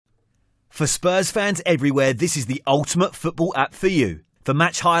For Spurs fans everywhere, this is the ultimate football app for you. For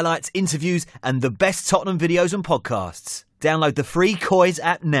match highlights, interviews, and the best Tottenham videos and podcasts. Download the free Koiz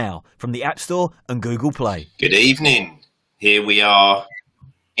app now from the App Store and Google Play. Good evening. Here we are,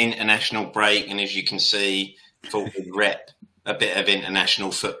 international break, and as you can see, thought we'd rep a bit of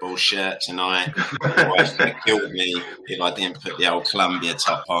international football shirt tonight. My wife's going to kill me if I didn't put the old Columbia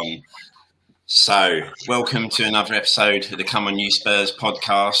top on. So, welcome to another episode of the Come On You Spurs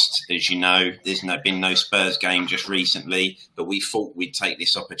podcast. As you know, there's been no Spurs game just recently, but we thought we'd take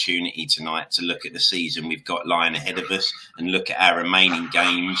this opportunity tonight to look at the season we've got lying ahead of us and look at our remaining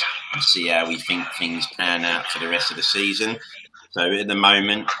games and see how we think things pan out for the rest of the season. So, at the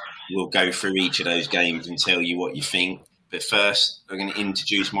moment, we'll go through each of those games and tell you what you think. But first, I'm going to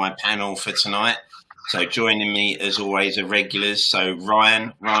introduce my panel for tonight. So joining me, as always, are regulars. So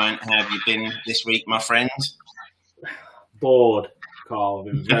Ryan, how have you been this week, my friend? Bored, Carl.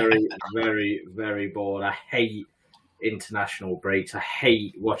 I've been very, very, very bored. I hate international breaks. I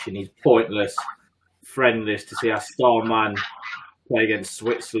hate watching these pointless friendlies to see our star man play against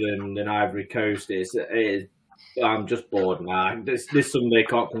Switzerland and Ivory Coast. I'm just bored now. This Sunday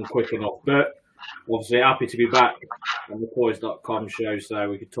can't come quick enough. But obviously happy to be back on the Koiz.com show so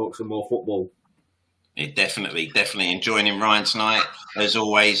we could talk some more football. Yeah, definitely. And joining Ryan tonight, as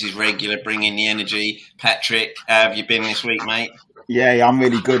always, is regular, bringing the energy. Patrick, how have you been this week, mate? Yeah, I'm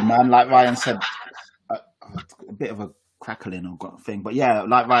really good, man. Like Ryan said, a bit of a crackling or got thing, but yeah,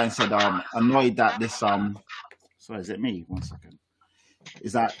 like Ryan said, annoyed that this sorry, is it me? 1 second.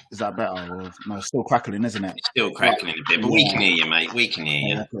 Is that better? Or, no, it's still crackling, isn't it? It's still crackling a bit, but we can hear you, mate. We can hear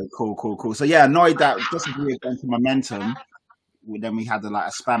you. Okay, cool. So yeah, annoyed that just as we were going to momentum. Then we had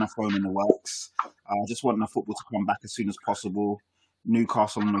a spanner thrown in the works. Just wanting the football to come back as soon as possible.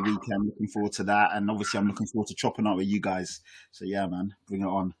 Newcastle on the weekend, looking forward to that. And obviously I'm looking forward to chopping up with you guys. So yeah, man, bring it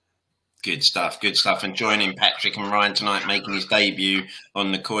on. Good stuff. And joining Patrick and Ryan tonight, making his debut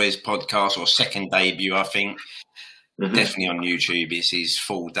on the Koiz podcast, or second debut, I think. Mm-hmm. Definitely on YouTube. It's his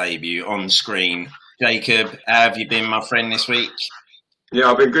full debut on screen. Jacob, how have you been, my friend, this week? Yeah,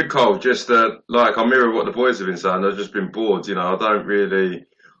 I've been good, Cole. Just I mirror what the boys have been saying. I've just been bored. I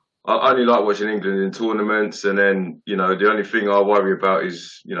only like watching England in tournaments, and then, the only thing I worry about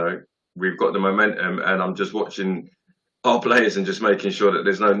is, we've got the momentum, and I'm just watching our players and just making sure that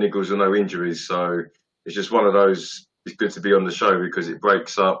there's no niggles or no injuries. So it's just one of those. It's good to be on the show because it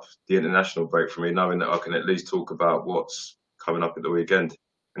breaks up the international break for me, knowing that I can at least talk about what's coming up at the weekend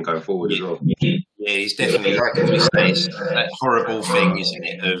and going forward as well. Yeah, it's definitely, like we say, it's that horrible thing, isn't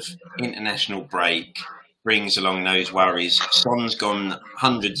it, of international break brings along those worries. Son's gone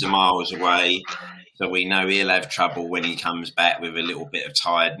hundreds of miles away, so we know he'll have trouble when he comes back with a little bit of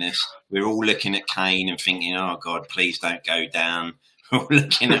tiredness. We're all looking at Kane and thinking, oh, God, please don't go down. We're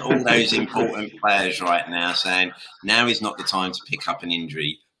looking at all those important players right now saying, now is not the time to pick up an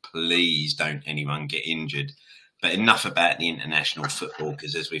injury. Please don't anyone get injured. But enough about the international football,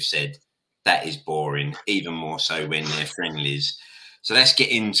 because as we've said, that is boring, even more so when they're friendlies. So let's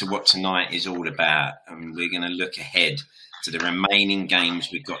get into what tonight is all about. And we're going to look ahead to the remaining games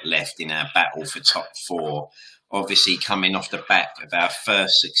we've got left in our battle for top four. Obviously, coming off the back of our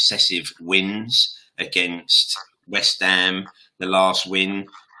first successive wins against West Ham, the last win,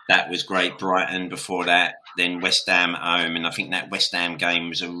 that was great. Brighton before that, then West Ham at home. And I think that West Ham game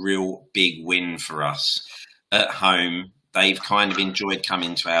was a real big win for us at home. They've kind of enjoyed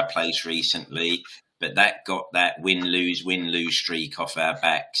coming to our place recently, but that got that win-lose streak off our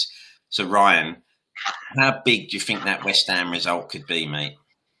backs. So, Ryan, how big do you think that West Ham result could be, mate?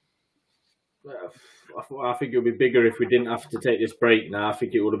 I think it would be bigger if we didn't have to take this break now. I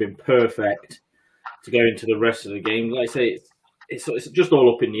think it would have been perfect to go into the rest of the game. Like I say, it's just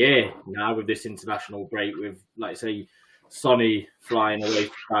all up in the air now with this international break, with, like I say, Sonny flying away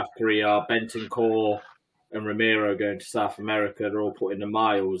to South Korea, Bentancur and Ramiro going to South America. They're all putting the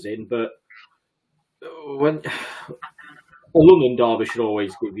miles in. But when a London derby should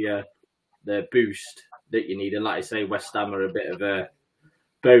always give you the boost that you need. And like I say, West Ham are a bit of a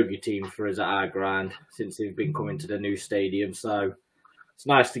bogey team for us at our ground since they've been coming to the new stadium. So it's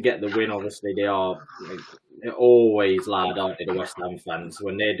nice to get the win. Obviously, they're always loud, aren't they, the West Ham fans?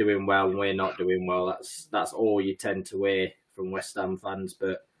 When they're doing well and we're not doing well, that's all you tend to hear from West Ham fans.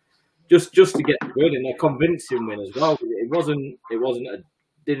 But just to get the win, and a convincing win as well.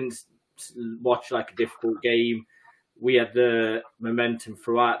 Didn't watch like a difficult game. We had the momentum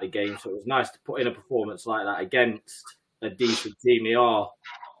throughout the game, so it was nice to put in a performance like that against a decent team. They are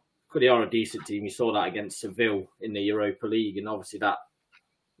a decent team. You saw that against Seville in the Europa League, and obviously that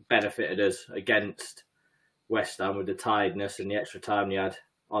benefited us against West Ham with the tiredness and the extra time they had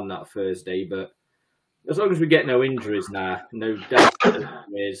on that Thursday. But as long as we get no injuries now, no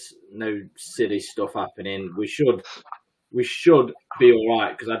deaths, no silly stuff happening, we should be all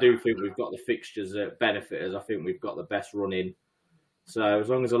right, because I do think we've got the fixtures that benefit us. I think we've got the best running. So as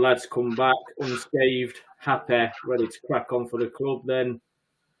long as the lads come back unscathed, happy, ready to crack on for the club, then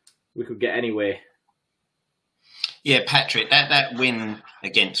we could get anywhere. Yeah, Patrick, that win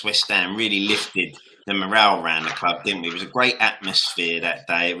against West Ham really lifted the morale around the club, didn't we? It was a great atmosphere that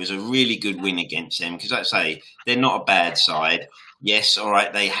day. It was a really good win against them because, like I say, they're not a bad side. Yes, all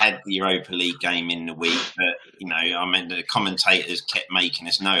right, they had the Europa League game in the week, but, you know, I mean, the commentators kept making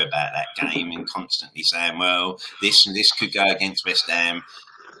us know about that game and constantly saying, well, this and this could go against West Ham.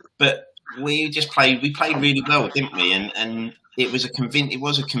 But we played really well, didn't we? And it was a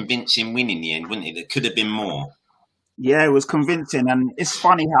convincing win in the end, wasn't it? It could have been more. Yeah, it was convincing, and it's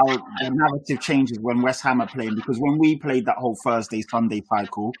funny how the narrative changes when West Ham are playing, because when we played that whole Thursday, Sunday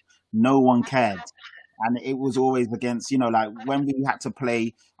cycle, no one cared. And it was always against, you know, like when we had to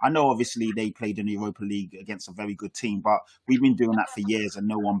play, I know obviously they played in the Europa League against a very good team, but we've been doing that for years and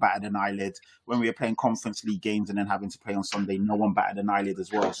no one batted an eyelid. When we were playing Conference League games and then having to play on Sunday, no one batted an eyelid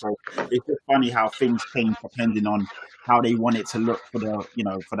as well. So it's just funny how things change depending on how they want it to look for the, you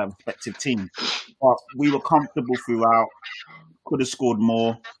know, for the respective team. But we were comfortable throughout, could have scored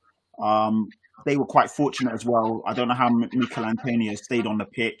more. They were quite fortunate as well. I don't know how Mikel Antonio stayed on the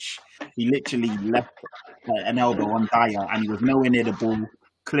pitch. He literally left an elbow on Dyer and he was nowhere near the ball.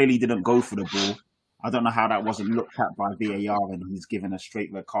 Clearly didn't go for the ball. I don't know how that wasn't looked at by VAR and he's given a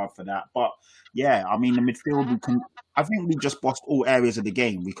straight red card for that. But yeah, I mean, the midfield, I think we just bossed all areas of the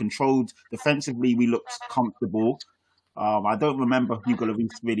game. We controlled defensively. We looked comfortable. I don't remember Hugo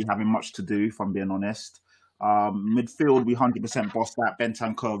Lloris really having much to do, if I'm being honest. Midfield, we 100% bossed that.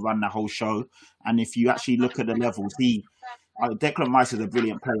 Bentancur ran the whole show. And if you actually look at the levels, Declan Rice is a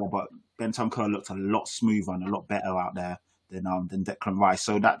brilliant player, but Bentancur looked a lot smoother and a lot better out there than Declan Rice.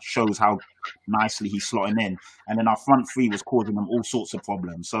 So that shows how nicely he's slotting in. And then our front three was causing them all sorts of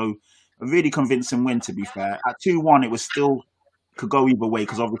problems. So a really convincing win, to be fair. At 2-1, it was still could go either way,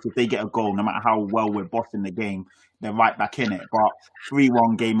 because obviously if they get a goal, no matter how well we're bossing the game, they're right back in it. But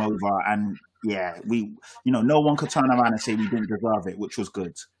 3-1, game over, and yeah, no one could turn around and say we didn't deserve it, which was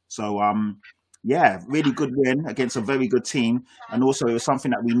good. So, yeah, really good win against a very good team. And also it was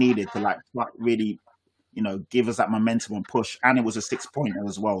something that we needed to really, give us that momentum and push. And it was a 6-pointer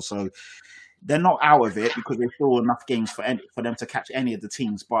as well. So they're not out of it because there's still enough games for them to catch any of the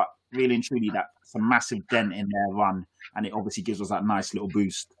teams. But really and truly, that's a massive dent in their run. And it obviously gives us that nice little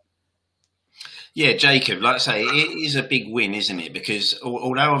boost. Yeah, Jacob, like I say, it is a big win, isn't it? Because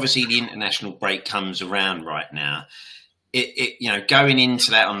although obviously the international break comes around right now, it going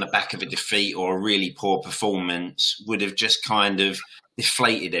into that on the back of a defeat or a really poor performance would have just kind of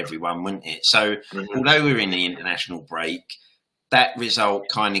deflated everyone, wouldn't it? So although we're in the international break, that result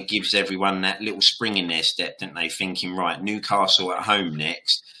kind of gives everyone that little spring in their step, don't they? Thinking, right, Newcastle at home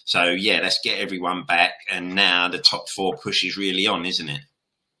next. So, yeah, let's get everyone back. And now the top four push is really on, isn't it?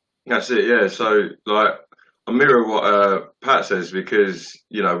 That's it, yeah. So, I mirror what Pat says, because,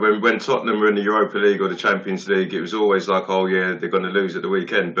 when Tottenham were in the Europa League or the Champions League, it was always like, oh, yeah, they're going to lose at the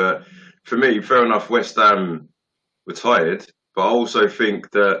weekend. But for me, fair enough, West Ham were tired. But I also think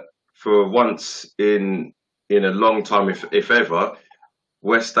that for once in a long time, if ever,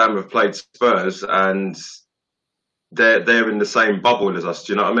 West Ham have played Spurs and they're in the same bubble as us.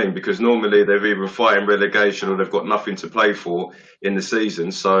 Do you know what I mean? Because normally they're either fighting relegation or they've got nothing to play for in the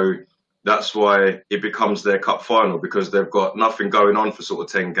season. So that's why it becomes their cup final, because they've got nothing going on for sort of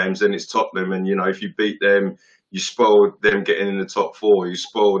 10 games. Then it's Tottenham, and if you beat them, you spoil them getting in the top four. You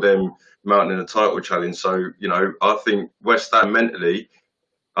spoil them mounting the title challenge. So I think West Ham mentally,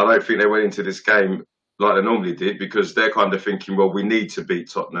 I don't think they went into this game like they normally did, because they're kind of thinking, well, we need to beat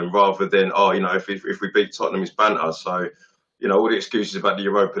Tottenham, rather than, if we beat Tottenham, it's banter. So, all the excuses about the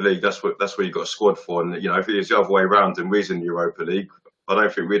Europa League, that's what you got a squad for. And, if it was the other way around and we was in the Europa League, I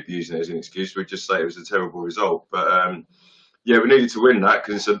don't think we'd be using it as an excuse. We'd just say it was a terrible result. But, we needed to win that,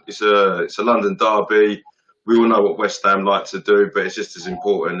 because it's a London derby. We all know what West Ham like to do, but it's just as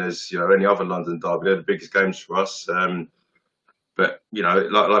important as, any other London derby. They're the biggest games for us. But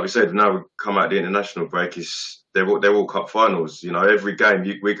like we said, now we come out of the international break, they're all cup finals. Every game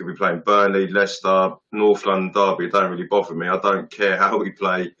we could be playing Burnley, Leicester, North London derby. It don't really bother me. I don't care how we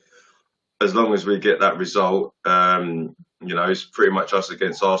play, as long as we get that result. It's pretty much us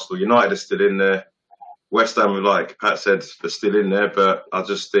against Arsenal. United are still in there. West Ham, like Pat said, are still in there. But I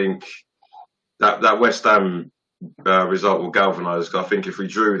just think that West Ham result will galvanise. I think if we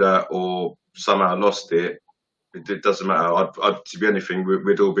drew that or somehow lost it, it doesn't matter. To be anything,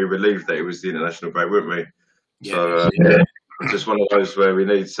 we'd all be relieved that it was the international break, wouldn't we? Yeah. So it's just one of those where we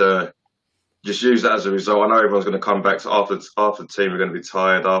need to just use that as a result. I know everyone's going to come back to after the team are going to be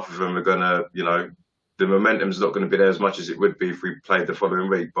tired. Half of them are going to, the momentum's not going to be there as much as it would be if we played the following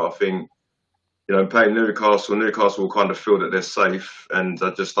week. But I think, playing Newcastle will kind of feel that they're safe, and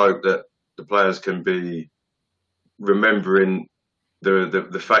I just hope that the players can be remembering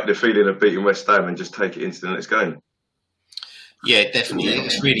the feeling of beating West Ham and just take it into the next game. Yeah, definitely.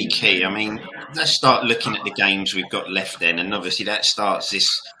 It's really key. I mean, let's start looking at the games we've got left then, and obviously that starts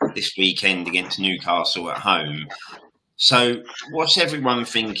this weekend against Newcastle at home. So, what's everyone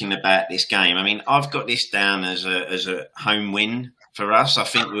thinking about this game? I mean, I've got this down as a home win for us. I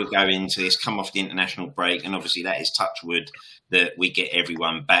think we'll go into this, come off the international break, and obviously that is touch wood that we get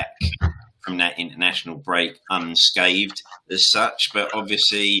everyone back from that international break unscathed as such. But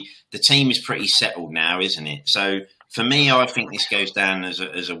obviously the team is pretty settled now, isn't it? So for me, I think this goes down as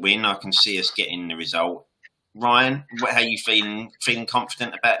a win. I can see us getting the result. Ryan, how are you feeling? Feeling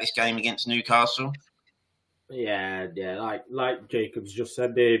confident about this game against Newcastle? Yeah. Like Jacobs just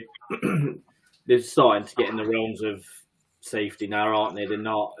said, they're starting to get in the realms of safety now, aren't they? They're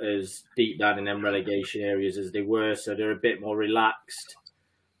not as deep down in them relegation areas as they were, so they're a bit more relaxed.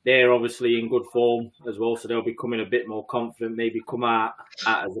 They're obviously in good form as well, so they'll be coming a bit more confident, maybe come at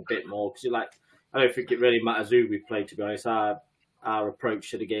us a bit more. Because I don't think it really matters who we play, to be honest. Our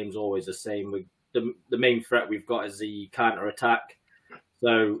approach to the game is always the same. The main threat we've got is the counter-attack.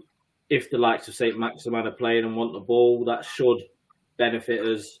 So if the likes of St. Maximin are playing and want the ball, that should benefit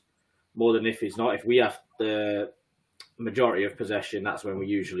us more than if it's not. If we have the majority of possession, that's when we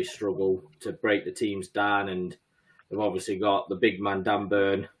usually struggle to break the teams down. And we've obviously got the big man, Dan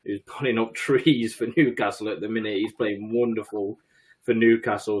Burn, who's putting up trees for Newcastle at the minute. He's playing wonderful for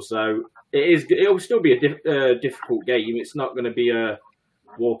Newcastle. So it'll still be a difficult game. It's not going to be a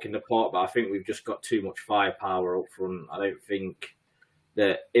walk in the park, but I think we've just got too much firepower up front. I don't think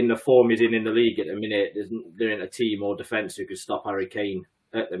that in the form he's in the league at the minute, there ain't a team or defence who could stop Harry Kane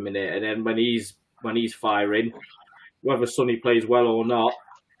at the minute. And then when he's firing, whether Sonny plays well or not,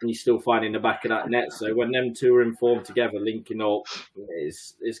 and he's still finding the back of that net. So when them two are in form together, linking up,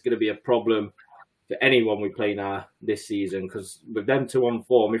 it's going to be a problem for anyone we play now this season. Because with them two on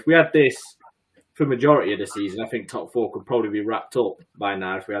form, if we had this for majority of the season, I think top four could probably be wrapped up by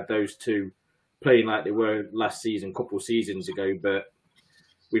now if we had those two playing like they were last season, couple of seasons ago. But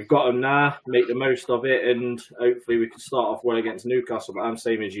we've got them now, make the most of it, and hopefully we can start off well against Newcastle. But I'm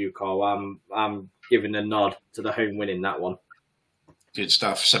same as you, Carl. I'm giving a nod to the home win in that one. Good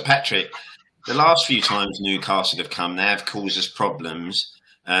stuff. So, Patrick, the last few times Newcastle have come, they have caused us problems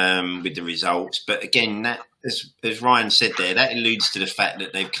with the results. But again, that, as Ryan said there, that alludes to the fact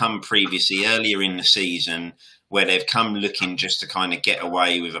that they've come previously, earlier in the season, where they've come looking just to kind of get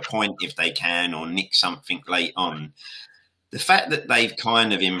away with a point if they can or nick something late on. The fact that they've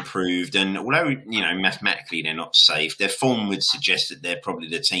kind of improved, and although, mathematically they're not safe, their form would suggest that they're probably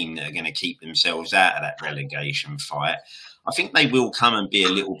the team that are going to keep themselves out of that relegation fight. I think they will come and be a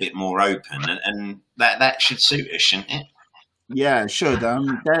little bit more open, and that should suit us, shouldn't it? Yeah, it should.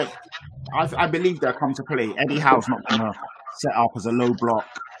 I believe they'll come to play. Eddie Howe's not going to set up as a low block,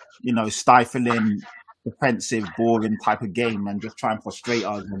 stifling, defensive, boring type of game and just try and frustrate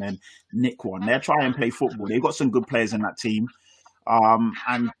us and then nick one. They'll try and play football. They've got some good players in that team.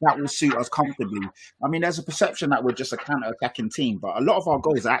 And that will suit us comfortably. I mean, there's a perception that we're just a counter-attacking team, but a lot of our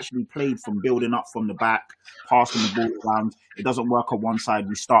goals are actually played from building up from the back, passing the ball around. It doesn't work on one side.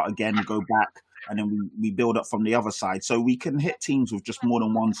 We start again, go back, and then we build up from the other side. So we can hit teams with just more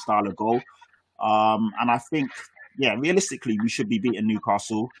than one style of goal. And I think, realistically, we should be beating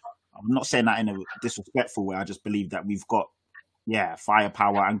Newcastle. I'm not saying that in a disrespectful way. I just believe that we've got,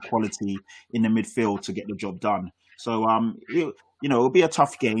 firepower and quality in the midfield to get the job done. So, it'll be a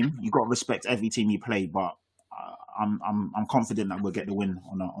tough game. You've got to respect every team you play, but I'm confident that we'll get the win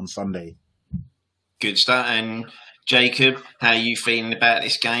on Sunday. Good start. And Jacob, how are you feeling about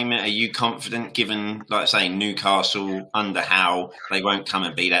this game? Are you confident, given, like I say, Newcastle under Howe, they won't come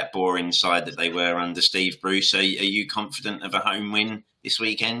and be that boring side that they were under Steve Bruce? Are you confident of a home win this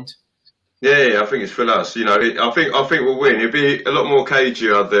weekend? Yeah, I think it's for us. I think we'll win. It'll be a lot more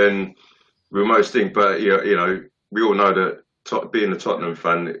cagier than we most think, but we all know that being a Tottenham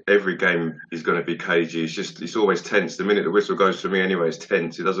fan, every game is going to be cagey. It's always tense. The minute the whistle goes for me anyway, it's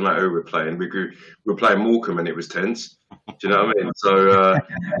tense. It doesn't matter who we're playing. We were playing Morecambe and it was tense. Do you know what I mean? So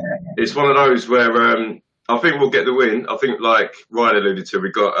it's one of those where I think we'll get the win. I think, like Ryan alluded to,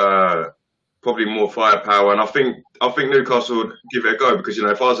 we got probably more firepower, and I think Newcastle would give it a go because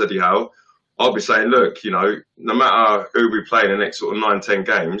if I was Eddie Howe, I'll be saying, look, you know, no matter who we play in the next sort of 9-10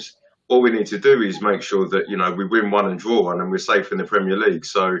 games, all we need to do is make sure that, you know, we win one and draw one and we're safe in the Premier League.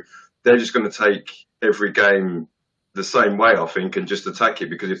 So they're just going to take every game the same way, I think, and just attack it,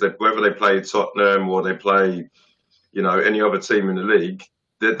 because whether they play Tottenham or they play, you know, any other team in the league,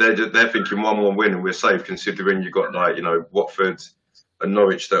 they're thinking 1-1 win and we're safe, considering you've got, like, you know, Watford and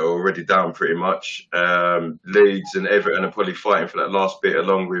Norwich that are already down pretty much. Leeds and Everton are probably fighting for that last bit,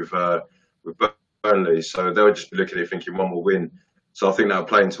 along with Burnley. So they'll just be looking at it thinking 1-1 win. So I think that'll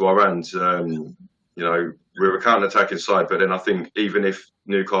play into our hands. You know, we're a counter-attacking side, but then I think even if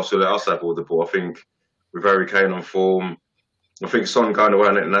Newcastle let us have all the ball, I think with Harry Kane on form, I think Son going away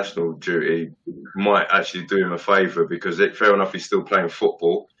on international duty might actually do him a favour, because fair enough, he's still playing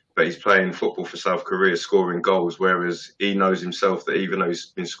football, but he's playing football for South Korea, scoring goals, whereas he knows himself that even though he's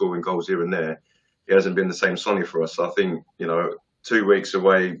been scoring goals here and there, he hasn't been the same Sonny for us. So I think, you know, 2 weeks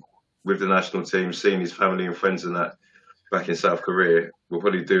away with the national team, seeing his family and friends and that back in South Korea will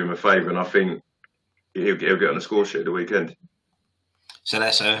probably do him a favour, and I think he'll get on the score sheet at the weekend. So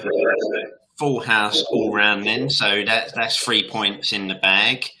that's a full house all round then. So that's 3 points in the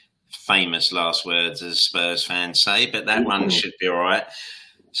bag. Famous last words, as Spurs fans say, but that one should be all right.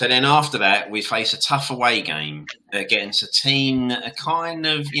 So then after that, we face a tough away game against a team that are kind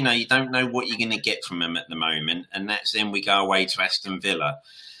of, you know, you don't know what you're going to get from them at the moment. And that's then we go away to Aston Villa.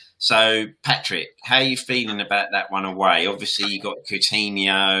 So, Patrick, how are you feeling about that one away? Obviously, you got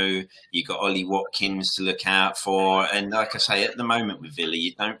Coutinho, you got Ollie Watkins to look out for. And like I say, at the moment with Villa,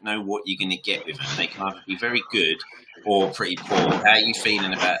 you don't know what you're going to get with them. They can either be very good or pretty poor. How are you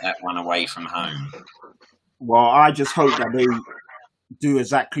feeling about that one away from home? Well, I just hope that they do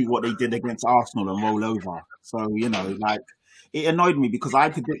exactly what they did against Arsenal and roll over. So, you know, like, it annoyed me because I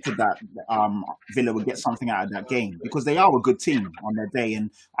predicted that Villa would get something out of that game, because they are a good team on their day,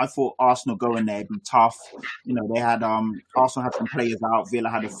 and I thought Arsenal going there would be tough. You know, they had Arsenal had some players out, Villa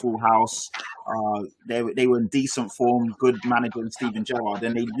had a full house. They were in decent form, good manager in Steven Gerrard,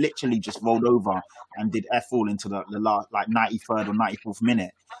 and they literally just rolled over and did F all into the last, like, 93rd or 94th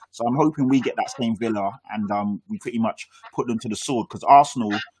minute. So I'm hoping we get that same Villa and we pretty much put them to the sword, because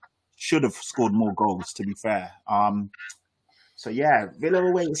Arsenal should have scored more goals, to be fair. So yeah, Villa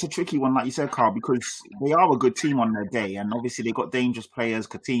away, it's a tricky one, like you said, Carl, because they are a good team on their day, and obviously they got dangerous players: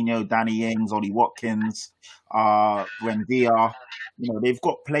 Coutinho, Danny Ings, Ollie Watkins, Buendia. You know, they've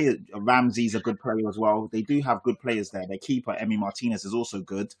got players. Ramsey's a good player as well. They do have good players there. Their keeper, Emi Martinez, is also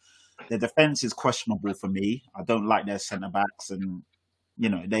good. Their defense is questionable for me. I don't like their centre backs, and you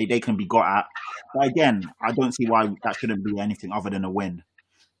know they can be got at. But again, I don't see why that shouldn't be anything other than a win.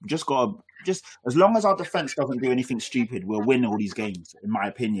 Just as long as our defense doesn't do anything stupid, we'll win all these games, in my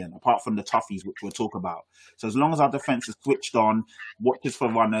opinion, apart from the toughies, which we'll talk about. So as long as our defense is switched on, watches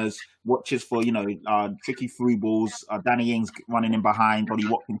for runners, watches for, you know, tricky through balls, Danny Ings running in behind, Ollie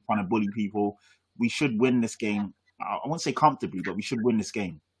Watkins trying to bully people, we should win this game. I won't say comfortably, but we should win this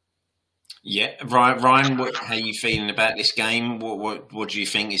game. Yeah, Ryan, how are you feeling about this game? What do you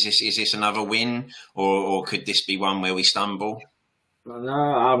think? Is this another win, or could this be one where we stumble?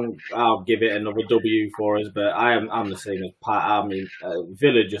 No, I'll give it another W for us, but I'm the same as Pat. I mean,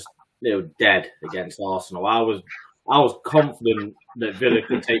 Villa just, they were dead against Arsenal. I was confident that Villa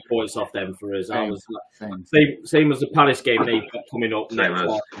could take points off them for us. I was same as the Palace game they got coming up next.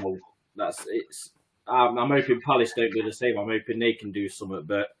 Arsenal. I'm hoping Palace don't do the same. I'm hoping they can do something.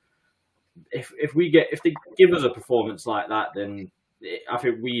 But if they give us a performance like that, then I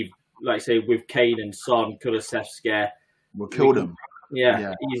think we've, like I say, with Kane and Son, Kulusevski, we'll kill them.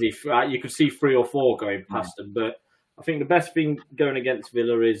 Yeah, easy. You could see 3 or 4 going past them. But I think the best thing going against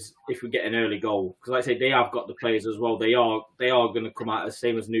Villa is if we get an early goal. Because like I say, they have got the players as well. They are going to come out the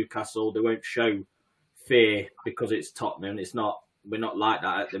same as Newcastle. They won't show fear because it's Tottenham. We're not like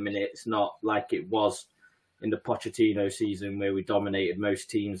that at the minute. It's not like it was in the Pochettino season where we dominated most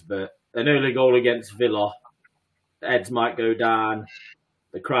teams. But an early goal against Villa, the heads might go down.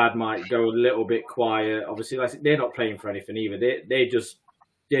 The crowd might go a little bit quiet. Obviously, like, they're not playing for anything either. They're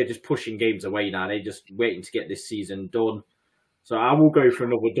just pushing games away now. They're just waiting to get this season done. So I will go for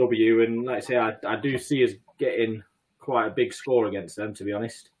another W. And like I say, I do see us getting quite a big score against them, to be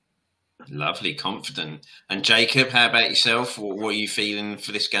honest. Lovely, confident. And Jacob, how about yourself? What are you feeling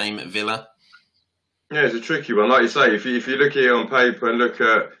for this game at Villa? Yeah, it's a tricky one. Like you say, if you look here on paper and look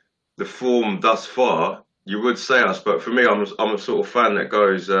at the form thus far, you would say us, but for me, I'm a sort of fan that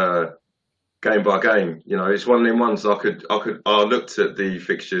goes game by game. You know, it's one of them ones I looked at the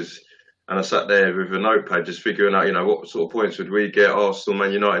fixtures and I sat there with a notepad just figuring out, you know, what sort of points would we get, Arsenal,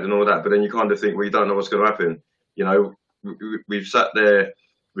 Man United and all that. But then you kind of think, well, you don't know what's going to happen. You know, we've sat there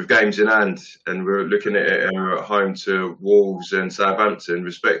with games in hand, and we're looking at it, and we're at home to Wolves and Southampton,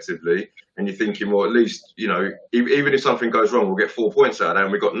 respectively. And you're thinking, well, at least, you know, even if something goes wrong, we'll get 4 points out of that,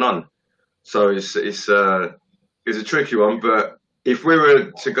 and we got none. So it's a tricky one. But if we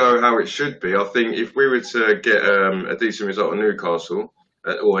were to go how it should be, I think if we were to get a decent result on Newcastle,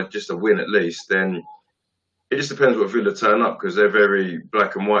 or just a win at least, then it just depends what Villa turn up, because they're very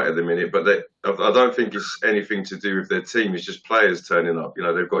black and white at the minute. But I don't think it's anything to do with their team. It's just players turning up. You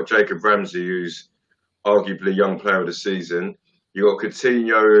know, they've got Jacob Ramsey, who's arguably young player of the season. You've got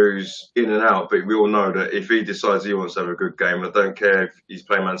Coutinho, who's in and out, but we all know that if he decides he wants to have a good game, I don't care if he's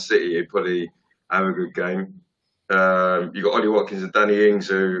playing Man City, he'd probably have a good game. You've got Ollie Watkins and Danny Ings,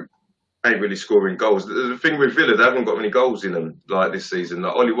 who ain't really scoring goals. The thing with Villa, they haven't got many goals in them like this season.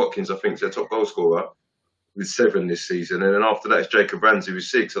 Like Ollie Watkins, I think, is their top goal scorer with 7 this season. And then after that, it's Jacob Ramsey with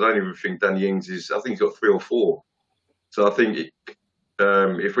 6. I don't even think Danny Ings I think he's got 3 or 4. So I think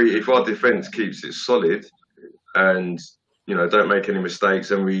if our defence keeps it solid and, you know, don't make any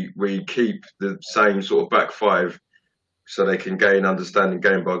mistakes, and we keep the same sort of back five so they can gain understanding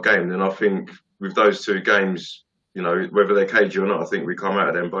game by game, then I think with those 2 games, you know, whether they're cagey or not, I think we come out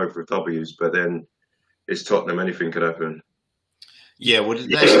of them both with W's. But then it's Tottenham, anything could happen. Yeah, well,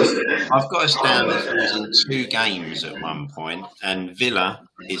 I've got us down as losing 2 games at one point, and Villa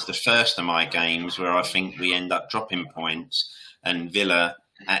is the first of my games where I think we end up dropping points and Villa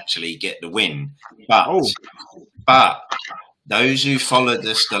actually get the win. But those who followed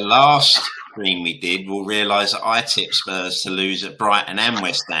us the last stream we did will realise that I tipped Spurs to lose at Brighton and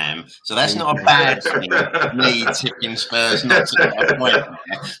West Ham. So that's not a bad thing, me tipping Spurs not to get a point.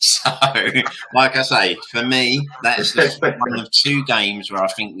 So, like I say, for me, that's one of 2 games where I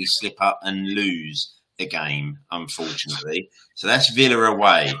think we slip up and lose the game, unfortunately. So that's Villa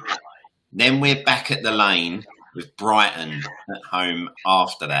away. Then we're back at the Lane with Brighton at home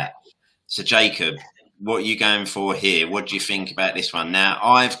after that. So, Jacob, what are you going for here? What do you think about this one? Now,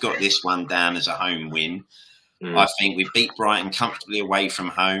 I've got this one down as a home win. I think we beat Brighton comfortably away from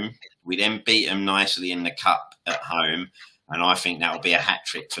home. We then beat them nicely in the cup at home. And I think that will be a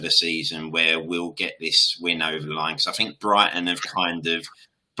hat-trick for the season where we'll get this win over the line. Because I think Brighton have kind of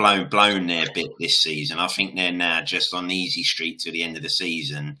blown their bit this season. I think they're now just on easy street to the end of the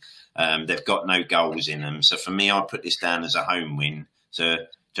season. They've got no goals in them. So for me, I'll put this down as a home win. So,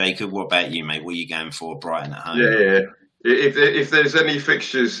 Jacob, what about you, mate? What are you going for, Brighton at home? Yeah. If there's any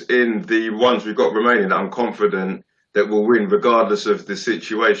fixtures in the ones we've got remaining that I'm confident that we'll win, regardless of the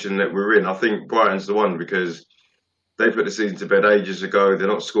situation that we're in, I think Brighton's the one, because they put the season to bed ages ago. They're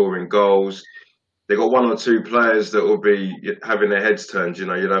not scoring goals. They've got 1 or 2 players that will be having their heads turned. You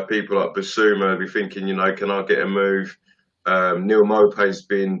know, you'll have people like Basuma be thinking, you know, can I get a move? Neil Maupay's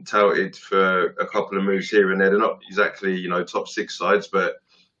been touted for a couple of moves here and there. They're not exactly, you know, top 6 sides, but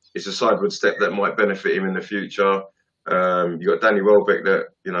it's a sideward step that might benefit him in the future. You've got Danny Welbeck that,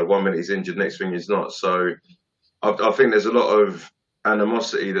 you know, 1 minute he's injured, next thing he's not. So I think there's a lot of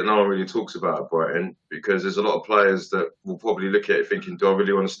animosity that no one really talks about at Brighton, because there's a lot of players that will probably look at it thinking, do I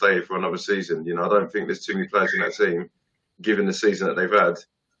really want to stay for another season? You know, I don't think there's too many players in that team, given the season that they've had,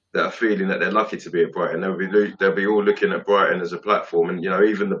 that are feeling that they're lucky to be at Brighton. They'll be all looking at Brighton as a platform. And, you know,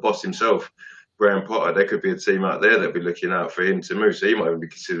 even the boss himself, Graham Potter, there could be a team out there that'll be looking out for him to move. So he might even be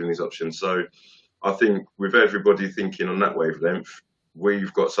considering his options. So I think with everybody thinking on that wavelength,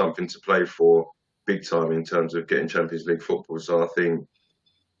 we've got something to play for big time in terms of getting Champions League football. So I think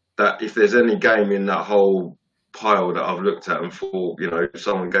that if there's any game in that whole pile that I've looked at and thought, you know, if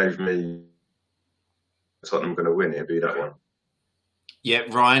someone gave me Tottenham going to win, it'd be that one. Yeah,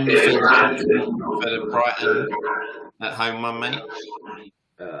 Ryan, you think for the Brighton at home one, mate?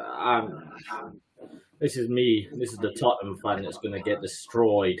 This is me. This is the Tottenham fan that's going to get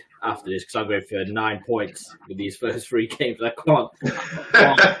destroyed after this, because I'm going for 9 points with these first 3 games. I can't.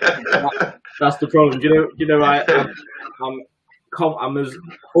 That's the problem. I'm as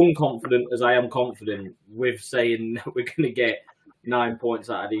unconfident as I am confident with saying we're going to get 9 points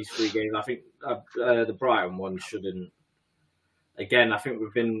out of these 3 games. I think the Brighton one shouldn't. Again, I think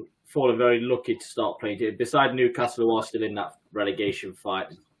we've been falling very lucky to start playing. Beside Newcastle, who are still in that relegation fight,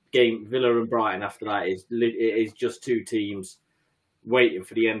 Villa and Brighton after that is just 2 teams waiting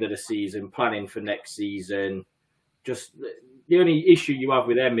for the end of the season, planning for next season. Just the only issue you have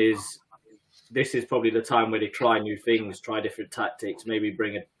with them is this is probably the time where they try new things, try different tactics, maybe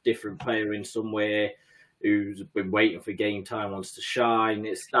bring a different player in somewhere who's been waiting for game time, wants to shine.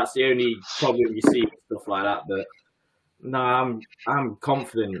 That's the only problem you see with stuff like that. But no, I'm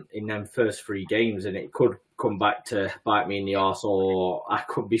confident in them first 3 games, and it could come back to bite me in the arse, or I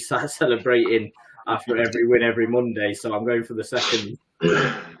could be celebrating after every win every Monday. So I'm going for the second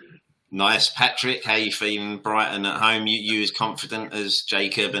Nice. Patrick, how you feeling? Brighton at home, you as confident as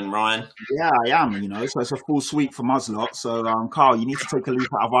Jacob and Ryan? Yeah, I am. So it's a full sweep from us lot. So, Carl, you need to take a leaf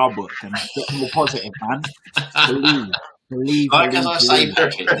out of our book and get more positive, man. Believe. Like as I say,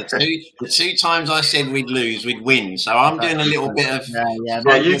 Patrick, the two times I said we'd lose, we'd win. So I'm doing a little bit of.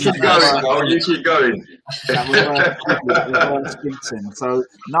 Yeah, you keep going, Carl. You keep going. That was speaking. So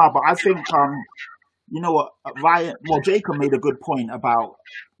no, but I think you know what, Ryan. Well, Jacob made a good point about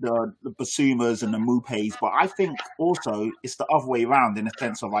the Basumas and the Mupes, but I think also it's the other way around in the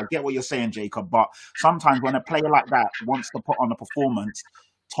sense of I get what you're saying, Jacob, but sometimes when a player like that wants to put on a performance,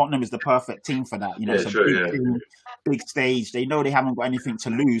 Tottenham is the perfect team for that. It's a big team, big stage. They know they haven't got anything to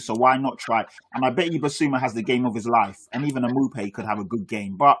lose, so why not try? And I bet you Basuma has the game of his life, and even a Mupe could have a good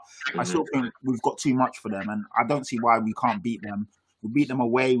game. But I still think we've got too much for them, and I don't see why we can't beat them. We beat them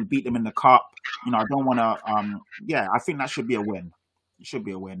away. We beat them in the cup. I don't want to. I think that should be a win. It should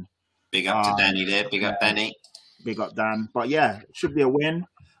be a win. Big up to Danny there. Big up, Danny. Big up, Dan. But yeah, it should be a win.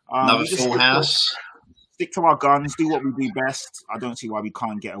 Another full house. Stick to our guns. Do what we do best. I don't see why we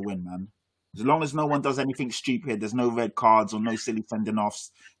can't get a win, man. As long as no one does anything stupid, there's no red cards or no silly sending offs.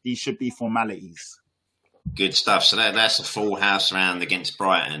 These should be formalities. Good stuff. So that's a full house round against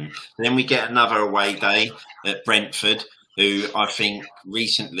Brighton. Then we get another away day at Brentford, who I think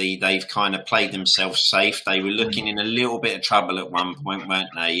recently they've kind of played themselves safe. They were looking in a little bit of trouble at one point, weren't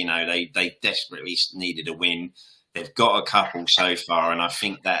they? They desperately needed a win. They've got a couple so far, and I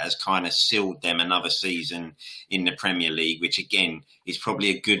think that has kind of sealed them another season in the Premier League, which, again, is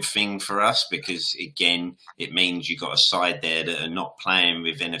probably a good thing for us because, again, it means you've got a side there that are not playing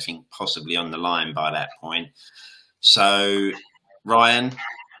with anything possibly on the line by that point. So, Ryan,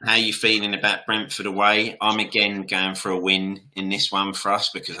 how are you feeling about Brentford away? I'm, again, going for a win in this one for us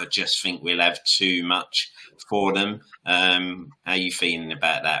because I just think we'll have too much for them. How are you feeling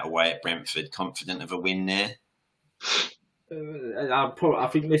about that away at Brentford? Confident of a win there? I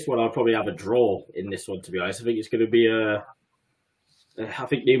think this one I'll probably have a draw in this one, to be honest. I think it's going to be I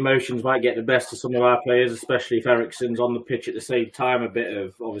think the emotions might get the best of some of our players, especially if Eriksen's on the pitch at the same time. A bit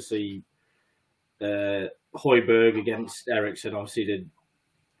of, obviously, Højbjerg against Eriksen, obviously the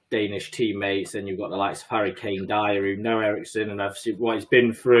Danish teammates. Then you've got the likes of Harry Kane, Dyer, who know Eriksen and have seen what he's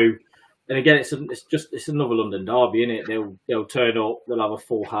been through. And again, it's another London derby, isn't it? They'll turn up, they'll have a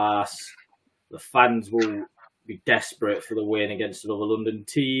full house. The fans will be desperate for the win against another London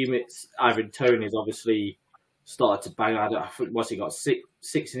team. It's Ivan Toney's obviously started to bang. I think what's he got,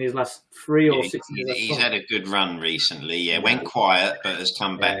 six in his last three or six? He's had a good run recently. Yeah, went quiet, but has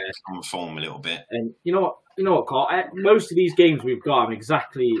come back on form a little bit. And you know what, Carl? Most of these games we've got, I'm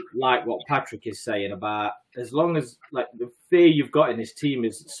exactly like what Patrick is saying about. As long as the fear you've got in this team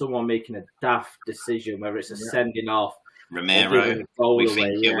is someone making a daft decision, whether it's a sending off. Romero,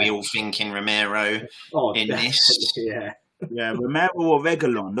 we all thinking Romero in this. Yeah, Romero or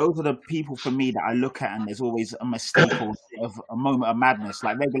Reguilón, those are the people for me that I look at, and there's always a mistake or a moment of madness.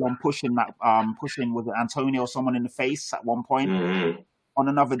 Like Reguilón pushing with Antonio or someone in the face at one point. Mm-hmm. On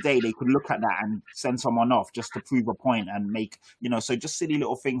another day, they could look at that and send someone off just to prove a point and make so just silly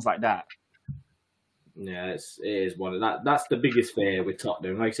little things like that. Yeah, it is one of that. That's the biggest fear with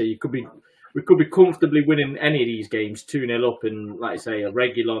Tottenham. Like I say, we could be comfortably winning any of these games 2-0 up, and like I say, a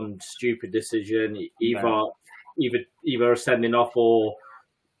Reguilón stupid decision, either sending off or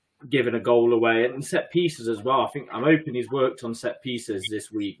giving a goal away, and set pieces as well. I'm hoping he's worked on set pieces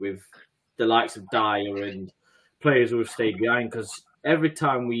this week with the likes of Dyer and players who have stayed behind, because every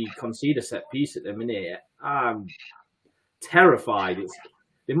time we concede a set piece at the minute, I'm terrified.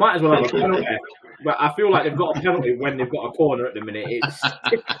 They might as well have a penalty, but I feel like they've got a penalty when they've got a corner at the minute. It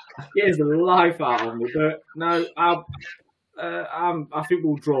scares the life out of me. But no, I think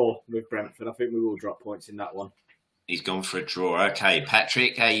we'll draw with Brentford. I think we will drop points in that one. He's gone for a draw. Okay,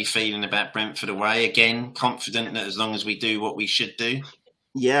 Patrick, how are you feeling about Brentford away? Again, confident that as long as we do what we should do?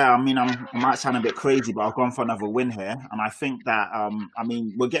 Yeah, I might sound a bit crazy, but I've gone for another win here. And I think that,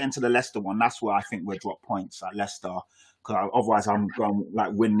 we're getting to the Leicester one. That's where I think we'll drop points at Leicester. Because otherwise, I'm going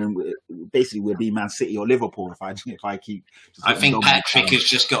winning. Basically, we'll be Man City or Liverpool if I keep. I think Patrick has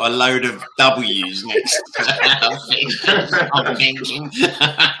just got a load of W's next to that. I'm thinking.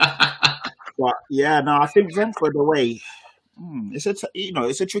 But yeah, no, I think Brentford away. It's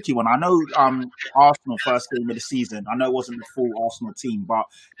a tricky one. I know Arsenal first game of the season. I know it wasn't the full Arsenal team, but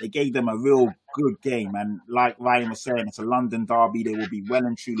they gave them a real good game. And like Ryan was saying, it's a London derby. They will be well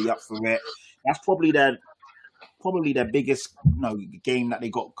and truly up for it. That's probably their biggest game that they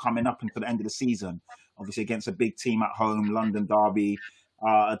got coming up until the end of the season. Obviously against a big team at home, London derby.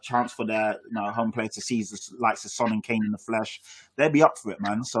 a chance for their home player to see the likes of Son and Kane in the flesh, they'd be up for it,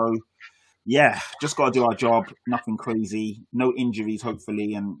 man. So, yeah, just got to do our job. Nothing crazy. No injuries,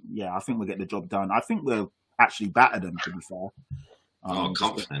 hopefully. And, yeah, I think we'll get the job done. I think we'll actually batter them, to be fair.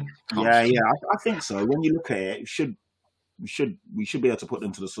 Confident. Yeah, I think so. When you look at it, we should be able to put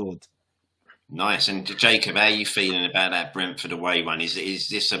them to the sword. Nice. And Jacob, how are you feeling about that Brentford away one? Is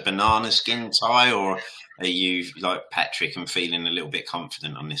this a banana skin tie, or are you like Patrick and feeling a little bit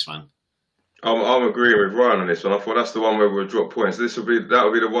confident on this one? I'm agreeing with Ryan on this one. I thought that's the one where we'll drop points. That'll be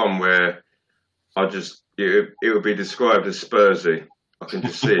the one where it would be described as Spursy. I can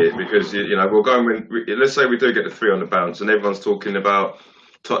just see it because we'll go and win. Let's say we do get the 3 on the bounce, and everyone's talking about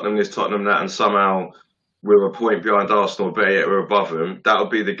Tottenham this, Tottenham that, and somehow we're a point behind Arsenal, but yet we're above them. That'll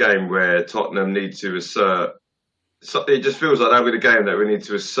be the game where Tottenham need to assert. It just feels like that'll be the game that we need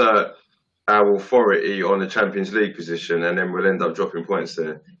to assert our authority on the Champions League position, and then we'll end up dropping points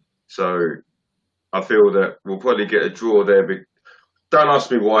there. So I feel that we'll probably get a draw there. But don't ask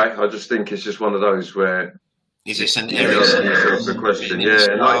me why. I just think it's just one of those where. Is this an Eriksen question?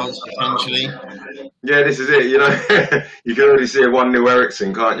 Potentially. Yeah, this is it. You can already see a 1-0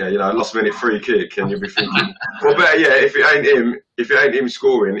 Eriksen, can't you? Last minute free kick, and you'll be thinking, well, better yet, if it ain't him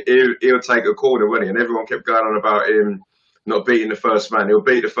scoring, he'll take a corner, won't he? And everyone kept going on about him not beating the first man. He'll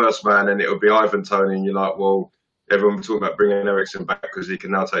beat the first man, and it'll be Ivan Toney, and you're like, well, everyone was talking about bringing Eriksen back because he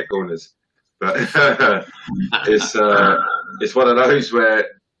can now take corners. But it's one of those where.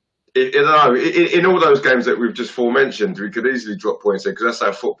 In all those games that we've just forementioned, we could easily drop points there because that's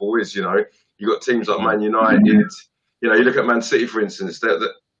how football is. You got teams like Man United. You look at Man City, for instance. That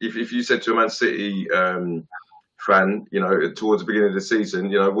if you said to a Man City fan, towards the beginning of the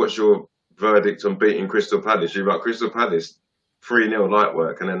season, what's your verdict on beating Crystal Palace? You're like, Crystal Palace 3-0 light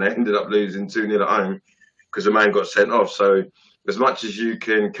work, and then they ended up losing 2-0 at home because the man got sent off. So as much as you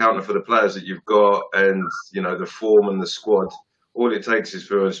can counter for the players that you've got, and the form and the squad. All it takes is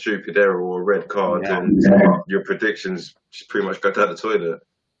for a stupid error or a red card, and your predictions just pretty much go down the toilet.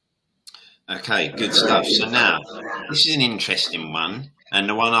 Okay, good stuff. So now, this is an interesting one, and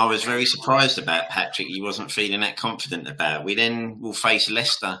the one I was very surprised about, Patrick, you wasn't feeling that confident about. We then will face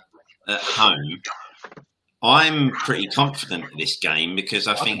Leicester at home. I'm pretty confident of this game because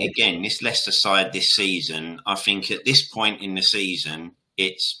I think, again, this Leicester side this season, I think at this point in the season,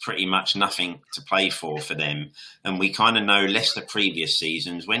 it's pretty much nothing to play for them. And we kind of know Leicester previous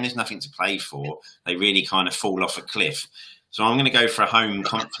seasons, when there's nothing to play for, they really kind of fall off a cliff. So I'm going to go for a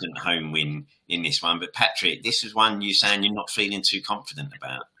confident home win in this one. But Patrick, this is one you're saying you're not feeling too confident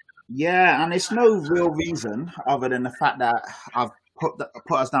about. Yeah, and it's no real reason other than the fact that I've put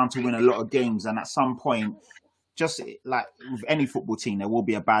us down to win a lot of games. And at some point, just like with any football team, there will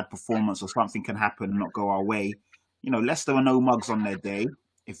be a bad performance or something can happen and not go our way. Leicester are no mugs on their day.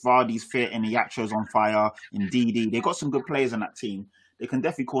 If Vardy's fit and Iheanacho's on fire, and Ndidi, they've got some good players in that team. They can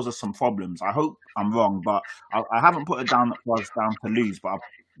definitely cause us some problems. I hope I'm wrong, but I haven't put it down for us down to lose, but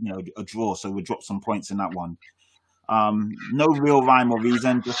a draw, so we'll drop some points in that one. No real rhyme or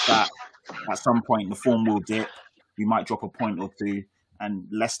reason, just that at some point the form will dip. We might drop a point or two, and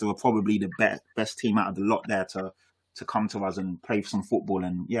Leicester are probably the best team out of the lot there to come to us and play some football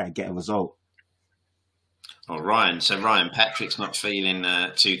and get a result. Oh, Ryan. So Ryan, Patrick's not feeling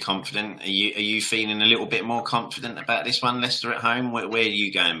too confident. Are you feeling a little bit more confident about this one, Leicester at home? Where are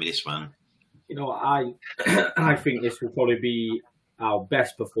you going with this one? I think this will probably be our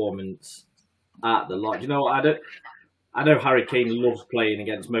best performance at the lot. I know Harry Kane loves playing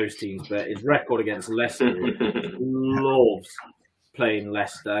against most teams, but his record against Leicester loves playing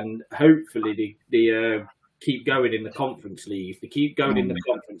Leicester, and hopefully they keep going in the Conference League. If they keep going in the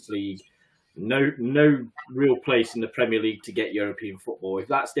Conference League, no real place in the Premier League to get European football. If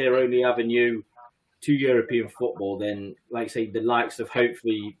that's their only avenue to European football, then, like I say, the likes of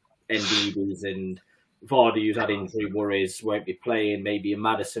hopefully Ndidi and Vardy, who's had injury worries, won't be playing. Maybe a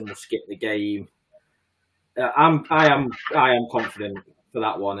Maddison will skip the game. I am confident for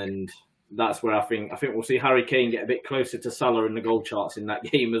that one, and that's where I think we'll see Harry Kane get a bit closer to Salah in the goal charts in that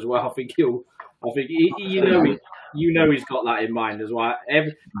game as well. I think he's got that in mind as well.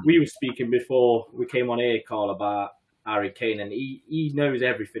 We were speaking before we came on air, Carl, about Harry Kane, and he knows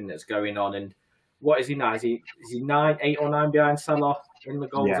everything that's going on. And what is he now? Is he 8 or 9 behind Salah in the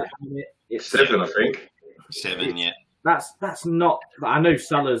goals at the minute? It's 7, I think. 7, yeah. That's not. I know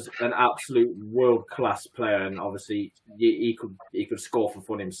Salah's an absolute world class player, and obviously he could score for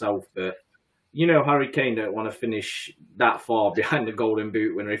fun himself. But Harry Kane don't want to finish that far behind the Golden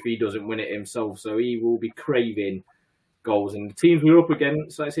Boot winner if he doesn't win it himself. So he will be craving goals. And the teams we're up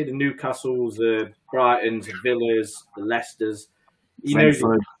against, like I say, the Newcastles, the Brightons, the Villas, the Leicesters, He knows it.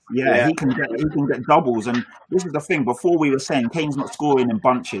 Brentford. Yeah, he can get doubles, and this is the thing. Before we were saying Kane's not scoring in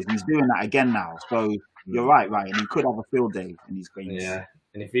bunches, and he's doing that again now. So you're right, and he could have a field day in these games. Yeah,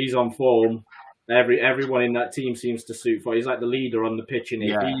 and if he's on form, everyone in that team seems to suit for. He's like the leader on the pitch, and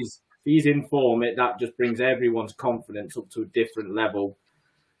if he's in form, that just brings everyone's confidence up to a different level.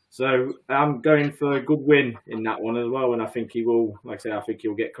 So I'm going for a good win in that one as well, and I think he will. Like I say, I think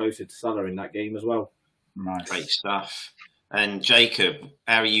he'll get closer to Salah in that game as well. Nice, great stuff. And Jacob,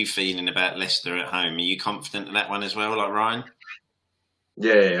 how are you feeling about Leicester at home? Are you confident in that one as well, like Ryan?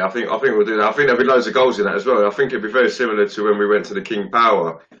 Yeah, I think we'll do that. I think there'll be loads of goals in that as well. I think it'll be very similar to when we went to the King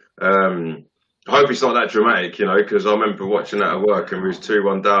Power. I hope it's not that dramatic, because I remember watching that at work and we was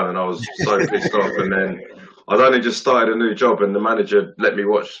 2-1 down and I was so pissed off. And then I'd only just started a new job and the manager let me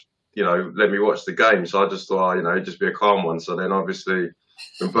watch the game. So I just thought, it'd just be a calm one. So then obviously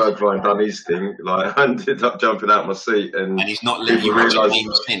when Bergwijn done his thing, I ended up jumping out my seat. And he's not letting you watch the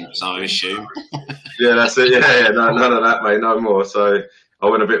game since, I assume. Yeah, that's it. Yeah, no, none of that, mate, no more. So I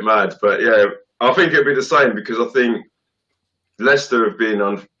went a bit mad. But yeah, I think it'd be the same because I think Leicester have been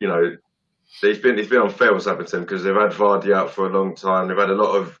on, it's been unfair what's happened to them because they've had Vardy out for a long time. They've had a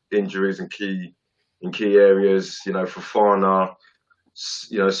lot of injuries in key areas, Fofana,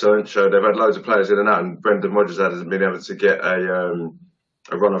 Sancho. They've had loads of players in and out, and Brendan Rodgers hasn't been able to get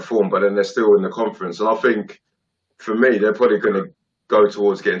a run of form, but then they're still in the conference. And I think, for me, they're probably going to go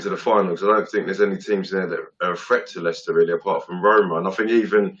towards getting to the finals. I don't think there's any teams in there that are a threat to Leicester, really, apart from Roma. And I think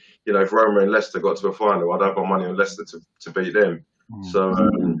even, if Roma and Leicester got to a final, I'd have my money on Leicester to beat them. So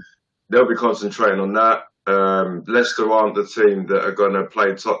they'll be concentrating on that. Leicester aren't the team that are going to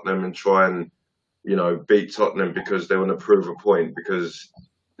play Tottenham and try and, beat Tottenham because they want to prove a point, because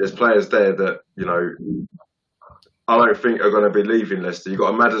there's players there that, I don't think are going to be leaving Leicester. You've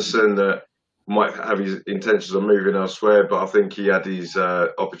got a Maddison that might have his intentions of moving elsewhere, but I think he had his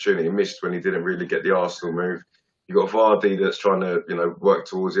opportunity missed when he didn't really get the Arsenal move. You've got Vardy that's trying to, work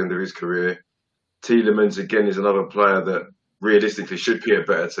towards the end of his career. Tielemans, again, is another player that realistically should be a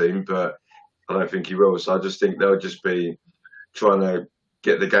better team, but I don't think he will. So I just think they'll just be trying to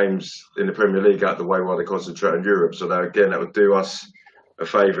get the games in the Premier League out of the way while they concentrate on Europe. So that, again, that would do us a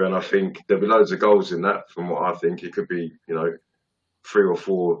favour, and I think there'll be loads of goals in that. From what I think, it could be 3 or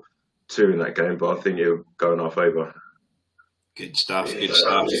 4-2 in that game, but I think it'll go in our favour. Good stuff.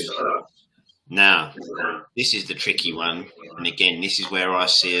 Now, this is the tricky one, and again, this is where I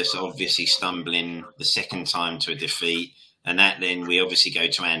see us obviously stumbling the second time to a defeat, and that then we obviously go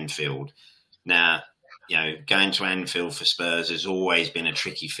to Anfield. Now, going to Anfield for Spurs has always been a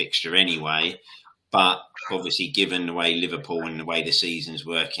tricky fixture anyway. But obviously, given the way Liverpool and the way the season's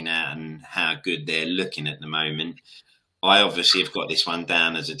working out and how good they're looking at the moment, I obviously have got this one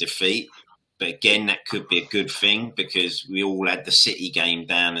down as a defeat. But again, that could be a good thing because we all had the City game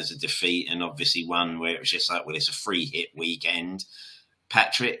down as a defeat and obviously one where it was just like, well, it's a free hit weekend.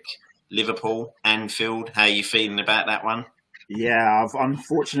 Patrick, Liverpool, Anfield, how are you feeling about that one? Yeah, I've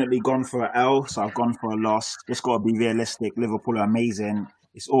unfortunately gone for an L, so I've gone for a loss. Just got to be realistic. Liverpool are amazing.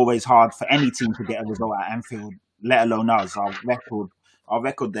 It's always hard for any team to get a result at Anfield, let alone us. Our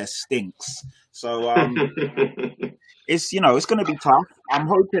record there stinks. So it's it's going to be tough. I'm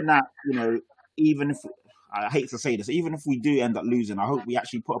hoping that even if I hate to say this, even if we do end up losing, I hope we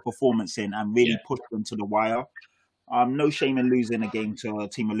actually put a performance in and really push them to the wire. No shame in losing a game to a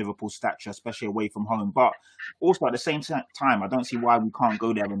team of Liverpool stature, especially away from home. But also at the same time, I don't see why we can't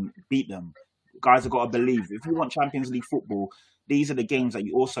go there and beat them. Guys have got to believe. If you want Champions League football, these are the games that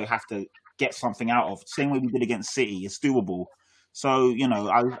you also have to get something out of. Same way we did against City, it's doable. So,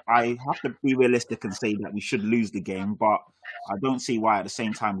 I have to be realistic and say that we should lose the game, but I don't see why at the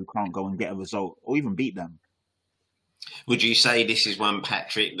same time we can't go and get a result or even beat them. Would you say this is one,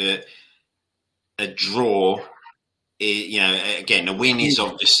 Patrick, that a draw, again, a win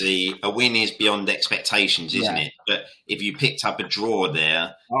is beyond expectations, isn't it? But if you picked up a draw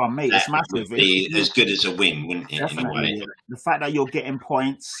there, it's massive. Would be as good as a win, wouldn't it? Definitely. In a way? The fact that you're getting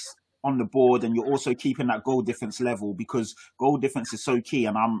points on the board and you're also keeping that goal difference level, because goal difference is so key,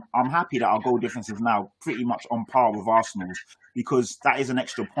 and I'm happy that our goal difference is now pretty much on par with Arsenal's, because that is an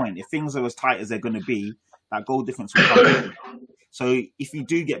extra point. If things are as tight as they're going to be, that goal difference will come in. So if you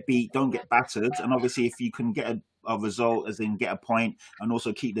do get beat, don't get battered, and obviously if you can get a result, as in get a point and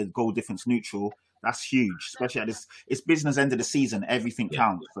also keep the goal difference neutral, that's huge, especially at it's business end of the season, everything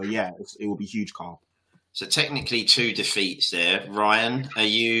counts. So it will be huge, Carl. So technically 2 defeats there. Ryan,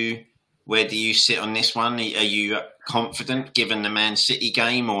 where do you sit on this one? Are you confident given the Man City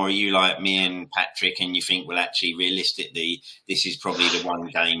game, or are you like me and Patrick and you think, well, actually, realistically, this is probably the one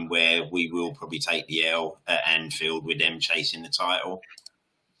game where we will probably take the L at Anfield with them chasing the title?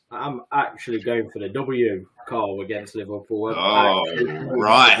 I'm actually going for the W, Carl, against Liverpool. Oh,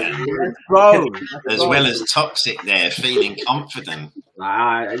 right. Bro, As well as toxic there, feeling confident.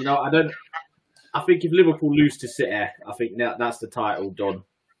 I think if Liverpool lose to City, I think that's the title done.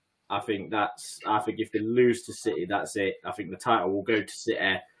 I think if they lose to City, that's it. I think the title will go to City.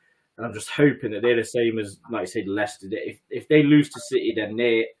 And I'm just hoping that they're the same as, like I said, Leicester. If they lose to City, then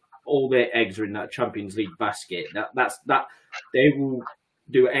all their eggs are in that Champions League basket. They will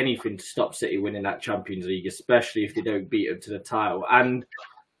do anything to stop City winning that Champions League, especially if they don't beat them to the title. And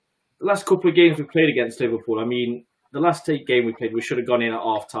the last couple of games we played against Liverpool, I mean, the last game we played, we should have gone in at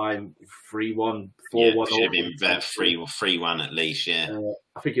half-time 3-1, 4-1. Yeah, should have been 3-1 at least, yeah.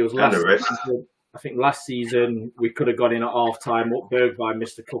 I think it was last season. I think last season we could have gone in at half-time. Bergwijn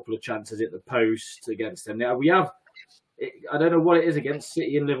missed a couple of chances at the post against them. Now, I don't know what it is against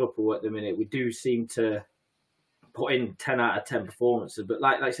City and Liverpool at the minute. We do seem to put in 10 out of 10 performances. But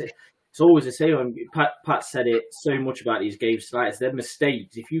like I said, it's always the same. Pat said it so much about these games tonight. It's their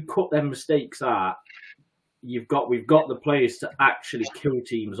mistakes. If you cut them mistakes out, we've got the players to actually kill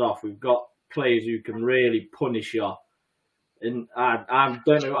teams off. We've got players who can really punish you. And I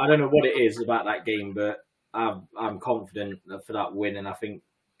don't know what it is about that game, but I'm confident for that win. And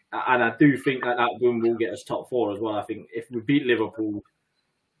I do think that win will get us top 4 as well. I think if we beat Liverpool,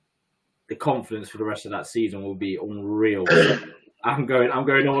 the confidence for the rest of that season will be unreal. I'm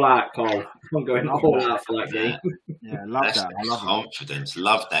going all out, Carl. I'm going all out for that game. Yeah, love that. I love confidence.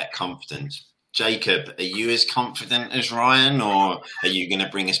 Love that confidence. Jacob, are you as confident as Ryan, or are you going to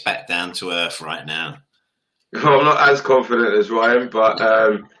bring us back down to earth right now? Well, I'm not as confident as Ryan, but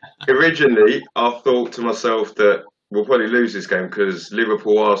originally I thought to myself that we'll probably lose this game because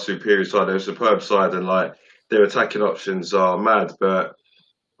Liverpool are a superior side. They're a superb side, and like their attacking options are mad. But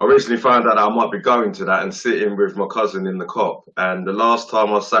I recently found out that I might be going to that and sitting with my cousin in the Kop. And the last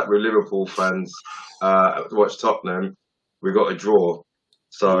time I sat with Liverpool fans to watch Tottenham, we got a draw.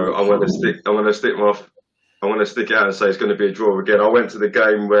 So I'm going to stick it out and say it's going to be a draw again. I went to the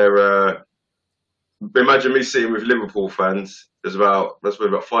game where imagine me sitting with Liverpool fans. There's about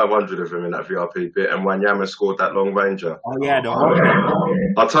 500 of them in that VIP bit, and Wanyama scored that long ranger. Oh yeah,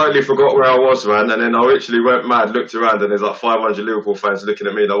 I totally forgot where I was, man. And then I literally went mad, looked around, and there's like 500 Liverpool fans looking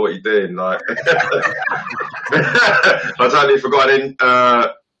at me like, "What are you doing?" Like, I totally forgot. And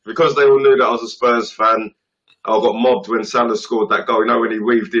because they all knew that I was a Spurs fan, I got mobbed when Salah scored that goal. You know, when he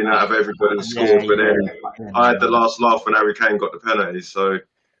weaved in out of everybody and scored, but then I had the last laugh when Harry Kane got the penalty. So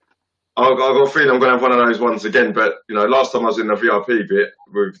I got a feeling I'm going to have one of those ones again. But you know, last time I was in the VIP bit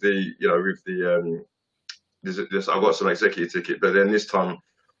with I got some executive ticket. But then this time,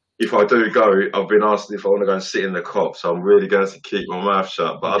 if I do go, I've been asked if I want to go and sit in the Kop. So I'm really going to keep my mouth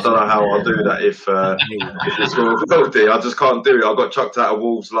shut. But I don't know how I'll do that if it's a penalty. I just can't do it. I got chucked out of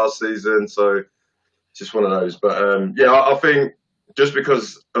Wolves last season, so. It's just one of those, but I think just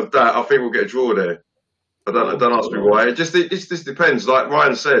because of that, I think we'll get a draw there. Don't ask me why. It just depends. Like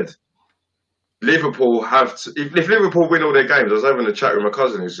Ryan said, Liverpool have to. If Liverpool win all their games, I was having a chat with my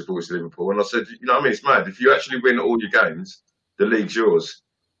cousin who supports Liverpool, and I said, you know what I mean? It's mad. If you actually win all your games, the league's yours.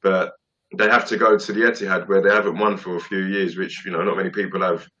 But they have to go to the Etihad where they haven't won for a few years, which not many people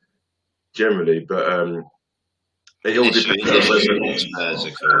have generally. But it all depends. Spurs,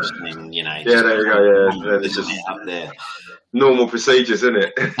 of course. I mean, yeah, there you go. Yeah, it's just up there. Normal procedures, isn't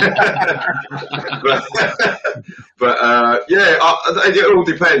it? but it all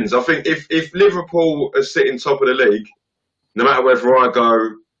depends. I think if Liverpool are sitting top of the league, no matter whether I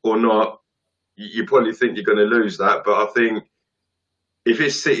go or not, you probably think you're going to lose that. But I think if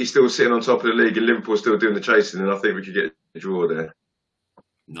it's City still sitting on top of the league and Liverpool still doing the chasing, then I think we could get a draw there.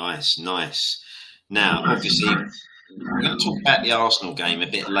 Nice. Now, obviously, we're going to talk about the Arsenal game a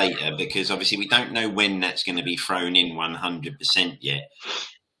bit later because obviously we don't know when that's going to be thrown in 100% yet.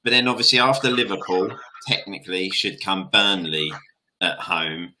 But then obviously after Liverpool, technically should come Burnley at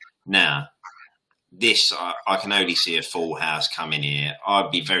home. Now, this, I can only see a full house coming here.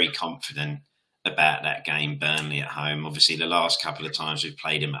 I'd be very confident about that game, Burnley at home. Obviously, the last couple of times we've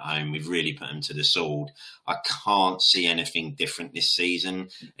played them at home, we've really put them to the sword. I can't see anything different this season.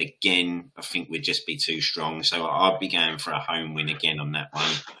 Again, I think we'd just be too strong. So I'd be going for a home win again on that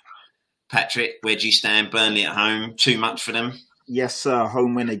one. Patrick, where do you stand? Burnley at home, too much for them? Yes, sir.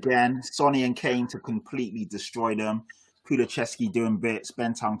 Home win again. Sonny and Kane to completely destroy them. Kulusevski doing bits,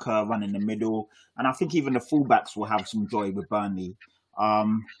 Bentancur running the middle. And I think even the fullbacks will have some joy with Burnley.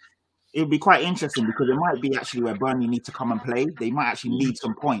 it would be quite interesting because it might be actually where Burnley need to come and play. They might actually need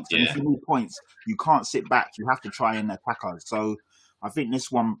some points. And if you need points, you can't sit back. You have to try and attack us. So I think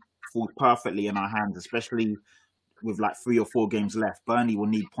this one falls perfectly in our hands, especially with like 3 or 4 games left. Burnley will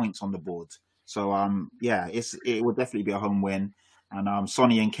need points on the board. So, it will definitely be a home win. And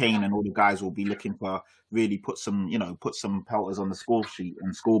Sonny and Kane and all the guys will be looking for really put some pelters on the score sheet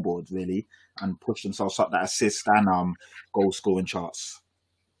and scoreboard, really, and push themselves up that assist and goal scoring charts.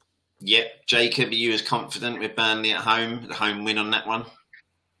 Yep. Jacob, are you as confident with Burnley at home, the home win on that one?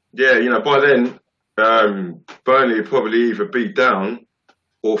 Yeah, by then, Burnley would probably either be down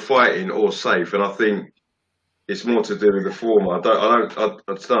or fighting or safe. And I think it's more to do with the form. I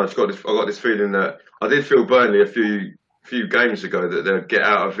got this feeling that I did feel Burnley a few games ago that they'll get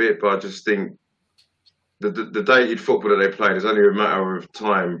out of it, but I just think the dated football that they play, it's only a matter of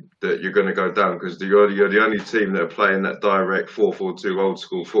time that you're going to go down because you're the only team that are playing that direct 4-4-2 old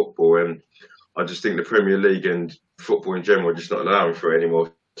school football, and I just think the Premier League and football in general are just not allowing for it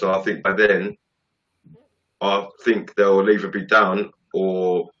anymore. So I think by then, I think they'll either be down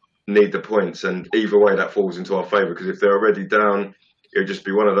or need the points, and either way that falls into our favour because if they're already down, it'll just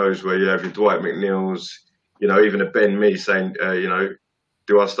be one of those where you have your Dwight McNeils, even a Ben Mee saying,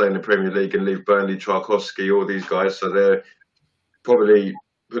 do I stay in the Premier League and leave Burnley, Tarkowski, all these guys? So they're probably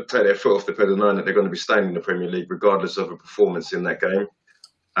take their foot off the pedal knowing that they're going to be staying in the Premier League regardless of a performance in that game.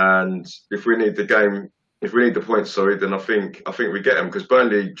 And if we need the points, then I think we get them because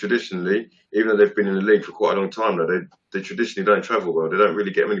Burnley traditionally, even though they've been in the league for quite a long time now, they traditionally don't travel well. They don't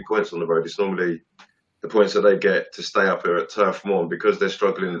really get many points on the road. It's normally the points that they get to stay up here at Turf Moor, and because they're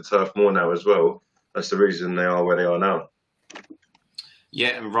struggling at Turf Moor now as well, that's the reason they are where they are now.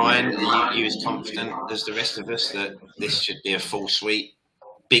 Yeah, and Ryan, are you as confident as the rest of us that this should be a full sweep?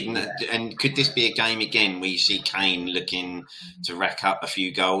 And could this be a game again where you see Kane looking to rack up a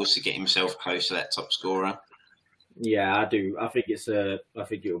few goals to get himself close to that top scorer? Yeah, I do. I think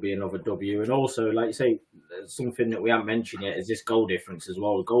it will be another W. And also, like you say, something that we haven't mentioned yet is this goal difference as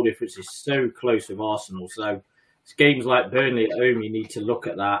well. The goal difference is so close with Arsenal. So it's games like Burnley at home, you need to look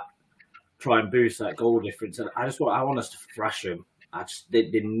at that, try and boost that goal difference. And I want us to thrash them. They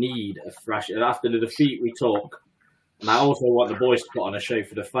need a thrash. After the defeat we took, and I also want the boys to put on a show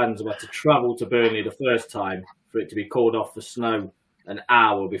for the fans who had to travel to Burnley the first time for it to be called off for snow an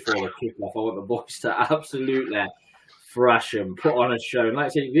hour before the kick-off. I want the boys to absolutely thrash them, put on a show. And like I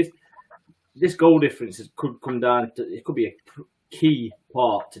say, this goal difference could come down to, it could be a key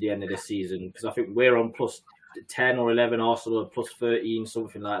part to the end of this season because I think we're on plus 10 or 11, Arsenal are plus 13,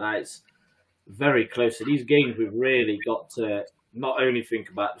 something like that. It's very close. So these games we've really got to not only think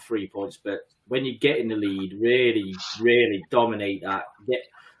about the 3 points, but when you get in the lead, really, really dominate that.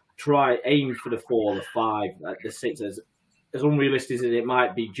 Aim for the 4, the 5, the 6. As unrealistic as it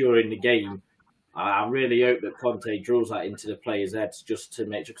might be during the game, I really hope that Conte drills that into the players' heads just to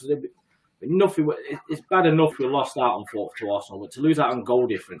make sure. Because it's bad enough we lost out on 4th to Arsenal, but to lose out on goal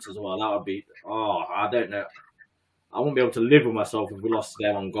difference as well, that would be, I don't know. I won't be able to live with myself if we lost to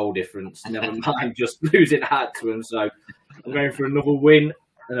them on goal difference. Never mind just losing out to them. So I'm going for another win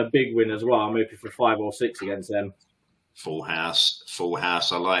and a big win as well. I'm hoping for 5 or 6 against them. Full house.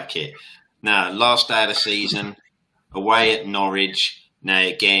 I like it. Now, last day of the season, away at Norwich. Now,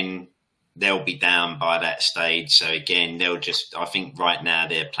 again, they'll be down by that stage. So, again, I think right now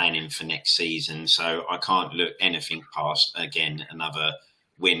they're planning for next season. So I can't look anything past, again, another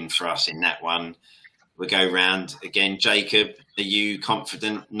win for us in that one. We go round again. Jacob, are you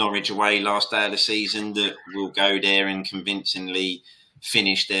confident Norwich away last day of the season that we'll go there and convincingly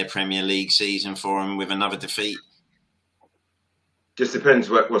finish their Premier League season for them with another defeat? Just depends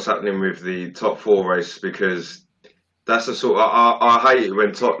what's happening with the top 4 race because that's the sort of, I hate it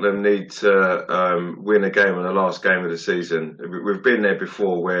when Tottenham need to win a game on the last game of the season. We've been there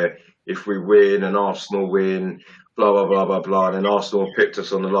before where if we win and Arsenal win, blah, blah, blah, blah, blah, and then Arsenal picked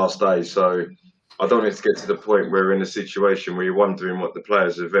us on the last day. So I don't want it to get to the point where we're in a situation where you're wondering what the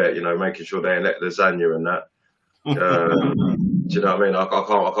players are there, making sure they elect lasagna and that. Do you know what I mean?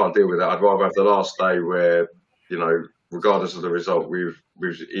 I can't deal with that. I'd rather have the last day where, regardless of the result, we've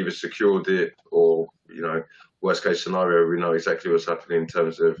either secured it or, worst case scenario, we know exactly what's happening in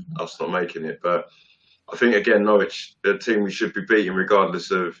terms of us not making it. But I think, again, Norwich, the team we should be beating regardless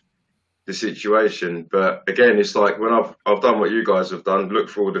of the situation. But again, it's like when I've done what you guys have done, look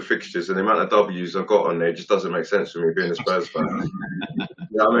for all the fixtures and the amount of W's I've got on there, it just doesn't make sense for me being a Spurs fan.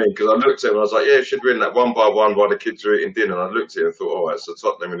 You know what I mean? Because I looked at it and I was like, yeah, it should win that 1 by 1 while the kids are eating dinner. And I looked at it and thought, all right, so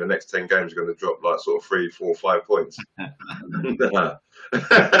Tottenham in the next 10 games are going to drop like sort of 3, 4, 5 points. I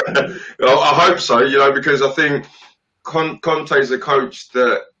hope so, because I think Conte's a coach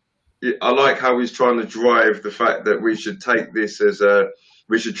that I like how he's trying to drive the fact that we should take this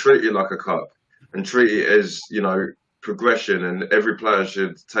we should treat it like a cup and treat it as, progression, and every player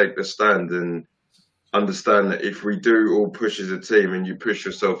should take a stand and understand that if we do all push as a team and you push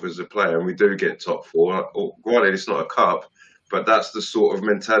yourself as a player and we do get top four, or granted it's not a cup, but that's the sort of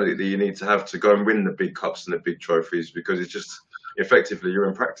mentality that you need to have to go and win the big cups and the big trophies, because it's just effectively you're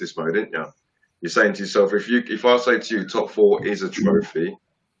in practice mode, aren't you? You're saying to yourself, if I say to you top four is a trophy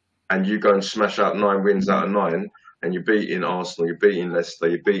and you go and smash out 9 wins out of 9 and you're beating Arsenal, you're beating Leicester,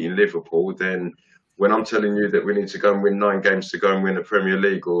 you're beating Liverpool, then when I'm telling you that we need to go and win 9 games to go and win a Premier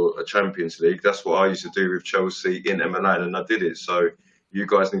League or a Champions League, that's what I used to do with Chelsea, Inter Milan, and I did it. So you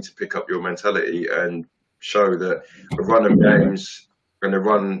guys need to pick up your mentality and show that a run of games and a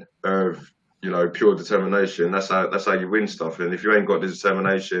run of pure determination, that's how you win stuff. And if you ain't got the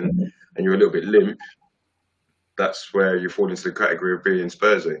determination and you're a little bit limp, that's where you fall into the category of being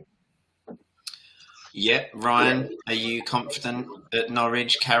Spursy. Yeah, Ryan, are you confident at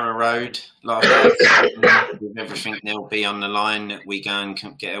Norwich, Carrow Road, last night, with everything there'll be on the line, that we go and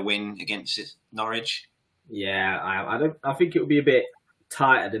get a win against Norwich? Yeah, I think it'll be a bit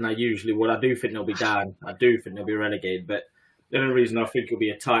tighter than I usually would. I do think they'll be down. I do think they'll be relegated. But the only reason I think it'll be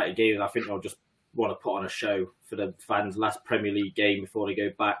a tighter game is I think they'll just want to put on a show for the fans. Last Premier League game before they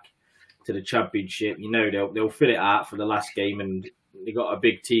go back to the Championship. They'll fill it out for the last game, and they got a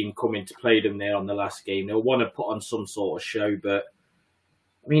big team coming to play them there on the last game. They'll want to put on some sort of show. But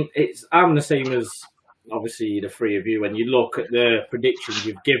I mean, I'm the same as obviously the three of you. When you look at the predictions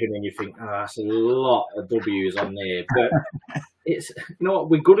you've given and you think, that's a lot of W's on there. But it's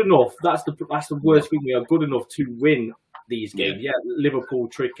we're good enough. That's the worst thing. We are good enough to win these games. Yeah, Liverpool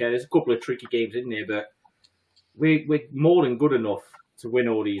tricky. There's a couple of tricky games in there, but we're more than good enough to win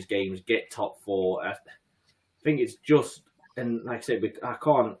all these games, get top four. I think it's just, and like I said, I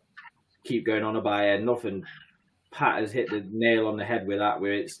can't keep going on about it. Nothing. Pat has hit the nail on the head with that.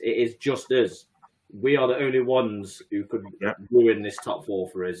 Where it is just us. We are the only ones who could ruin this top four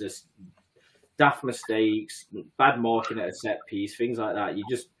for us. It's daft mistakes, bad marking at a set piece, things like that.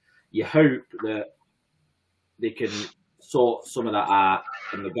 You hope that they can sort some of that out,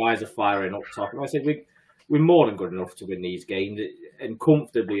 and the guys are firing up top. And like I said, we're more than good enough to win these games, and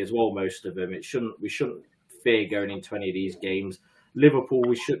comfortably as well. Most of them. We shouldn't fear going into any of these games.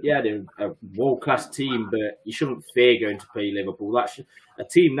 Liverpool, they're a world-class team, but you shouldn't fear going to play Liverpool. A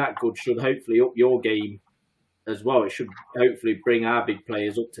team that good should hopefully up your game as well. It should hopefully bring our big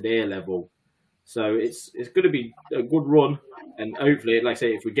players up to their level. So it's going to be a good run, and hopefully, like I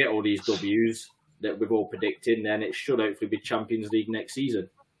say, if we get all these W's that we've all predicted, then it should hopefully be Champions League next season.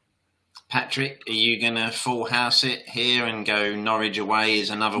 Patrick, are you going to full house it here and go Norwich away is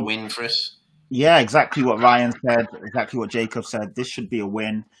another win for us? Yeah, exactly what Ryan said, exactly what Jacob said. This should be a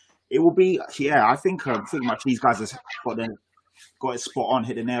win. It will be, I think pretty much these guys have got it spot on,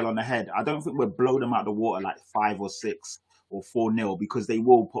 hit the nail on the head. I don't think we'll blow them out of the water like 5 or 6 or 4-0, because they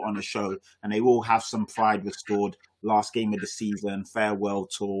will put on a show and they will have some pride restored. Last game of the season, farewell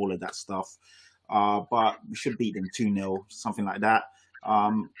to all of that stuff. But we should beat them 2-0, something like that.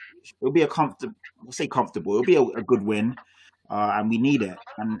 It'll be comfortable. It'll be a good win. And we need it.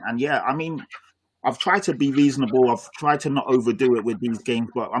 And yeah, I mean, I've tried to be reasonable. I've tried to not overdo it with these games,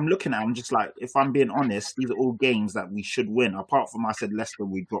 but I'm looking at them just like, if I'm being honest, these are all games that we should win. Apart from, I said, Leicester,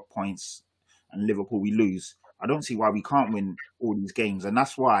 we drop points, and Liverpool, we lose. I don't see why we can't win all these games. And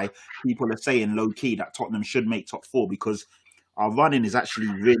that's why people are saying low-key that Tottenham should make top 4, because our running is actually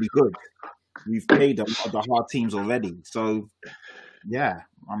really good. We've played a lot of the hard teams already. So, yeah,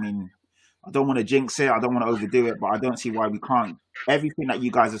 I mean, I don't want to jinx it. I don't want to overdo it, but I don't see why we can't. Everything that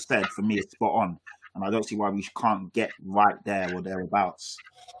you guys have said for me is spot on, and I don't see why we can't get right there or thereabouts.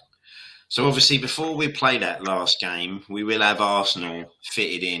 So obviously, before we play that last game, we will have Arsenal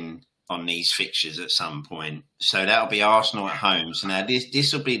fitted in on these fixtures at some point. So that'll be Arsenal at home. So now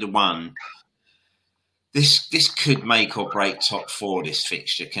this will be the one. This could make or break top 4. This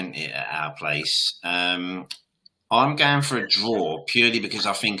fixture, couldn't it, at our place? I'm going for a draw purely because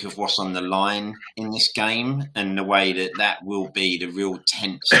I think of what's on the line in this game and the way that will be the real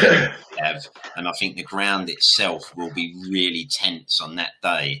tense that we have. And I think the ground itself will be really tense on that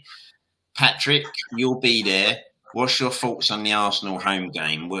day. Patrick, you'll be there. What's your thoughts on the Arsenal home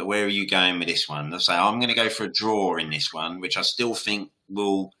game? Where are you going with this one? I'll say I'm going to go for a draw in this one, which I still think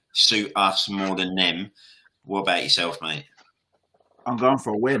will suit us more than them. What about yourself, mate? I'm going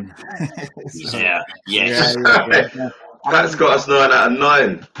for a win. Yeah. Yes. Yeah. That's got us 9 out of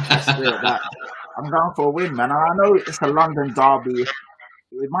 9. I'm going for a win, man. I know it's a London derby.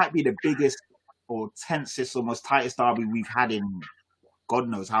 It might be the biggest or tensest or most tightest derby we've had in God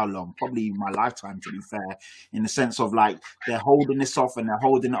knows how long, probably my lifetime, to be fair, in the sense of like they're holding this off and they're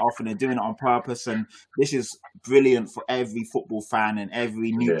holding it off and they're doing it on purpose. And this is brilliant for every football fan and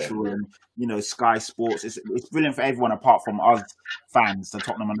every neutral and, you know, Sky Sports. It's brilliant for everyone apart from us fans, the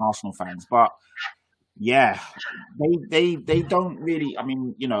Tottenham and Arsenal fans. But yeah, they don't really. I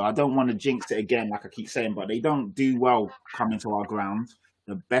mean, you know, I don't want to jinx it again, like I keep saying, but they don't do well coming to our ground.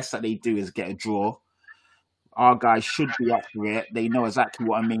 The best that they do is get a draw. Our guys should be up for it. They know exactly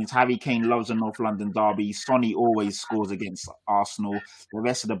what it means. Harry Kane loves a North London derby. Sonny always scores against Arsenal. The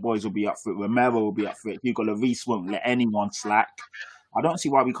rest of the boys will be up for it. Romero will be up for it. Hugo Lloris won't let anyone slack. I don't see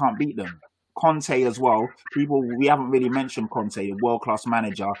why we can't beat them. Conte as well. We haven't really mentioned Conte, the world-class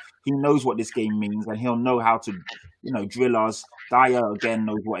manager. He knows what this game means and he'll know how to, you know, drill us. Dyer again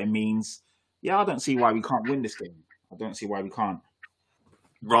knows what it means. Yeah, I don't see why we can't win this game. I don't see why we can't.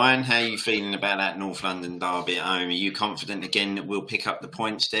 Ryan, how are you feeling about that North London derby at home? Are you confident again that we'll pick up the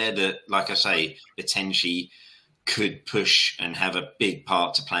points there that, like I say, potentially could push and have a big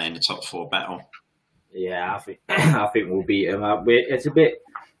part to play in the top 4 battle? Yeah, I think we'll beat them. It's a bit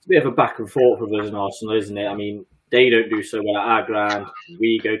of a back and forth with us and Arsenal, isn't it? I mean, they don't do so well at our ground.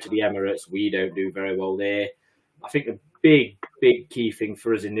 We go to the Emirates. We don't do very well there. I think the big key thing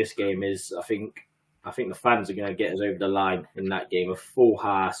for us in this game is I think the fans are going to get us over the line in that game. A full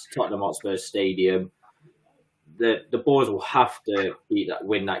house, Tottenham Hotspur Stadium. The boys will have to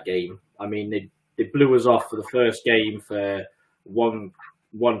win that game. I mean, they blew us off for the first game for one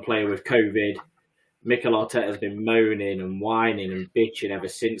player with COVID. Mikel Arteta has been moaning and whining and bitching ever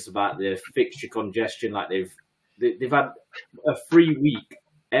since about the fixture congestion. Like they've had a free week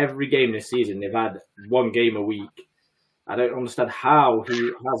every game this season. They've had one game a week. I don't understand how he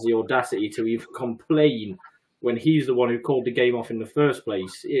has the audacity to even complain when he's the one who called the game off in the first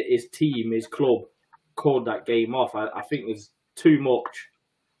place. His team, his club, called that game off. I think there's too much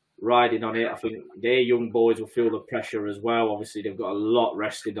riding on it. I think their young boys will feel the pressure as well. Obviously, they've got a lot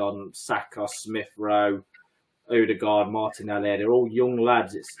rested on Saka, Smith Rowe, Odegaard, Martinelli. They're all young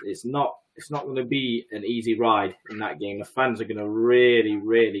lads. It's not going to be an easy ride in that game. The fans are going to really,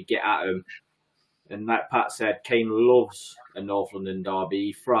 really get at them. And like Pat said, Kane loves a North London derby.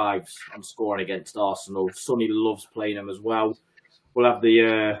 He thrives on scoring against Arsenal. Sonny loves playing them as well. We'll have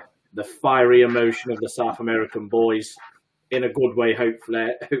the fiery emotion of the South American boys in a good way, hopefully.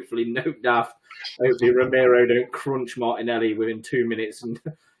 Hopefully, no daft. Hopefully, Romero don't crunch Martinelli within 2 minutes and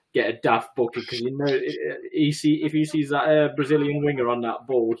get a daft bucket because you know if he sees that Brazilian winger on that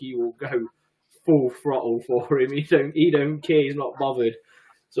ball, he will go full throttle for him. He don't care. He's not bothered.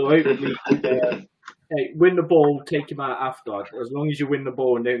 So hopefully, win the ball, take him out after. As long as you win the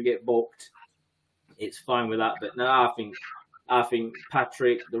ball and don't get booked, it's fine with that. But no, I think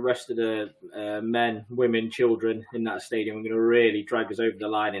Patrick, the rest of the men, women, children in that stadium are going to really drag us over the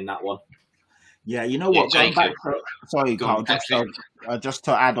line in that one. Yeah, you know what? Sorry, Carl. Just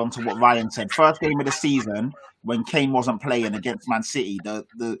to add on to what Ryan said. First game of the season, when Kane wasn't playing against Man City,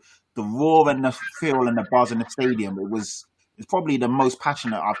 the roar and the feel and the buzz in the stadium, it's probably the most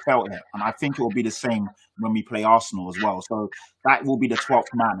passionate I've felt it. And I think it will be the same when we play Arsenal as well. So that will be the 12th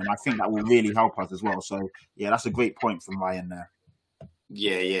man. And I think that will really help us as well. So, yeah, that's a great point from Ryan there.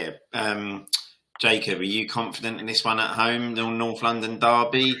 Yeah. Jacob, are you confident in this one at home, the North London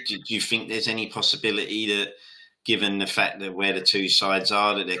derby? Do you think there's any possibility that, given the fact that where the two sides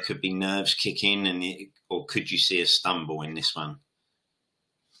are, that there could be nerves kicking, or could you see a stumble in this one?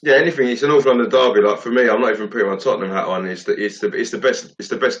 Yeah, anything. It's an North London derby. Like for me, I'm not even putting my Tottenham hat on. It's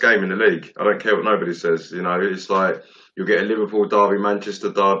the best game in the league. I don't care what nobody says. You know, it's like you'll get a Liverpool derby,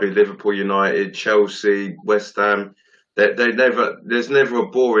 Manchester derby, Liverpool United, Chelsea, West Ham. There's never a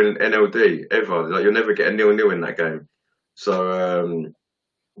boring NLD ever. Like you'll never get a 0-0 in that game. So,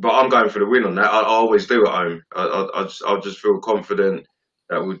 but I'm going for the win on that. I always do at home. I'll just feel confident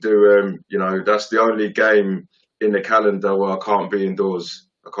that we'll do. You know, that's the only game in the calendar where I can't be indoors.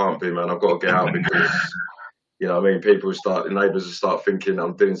 I can't be, man. I've got to get out because, you know what I mean? The neighbours will start thinking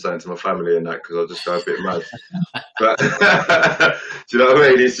I'm doing something to my family and that because I'll just go a bit mad. But, do you know what I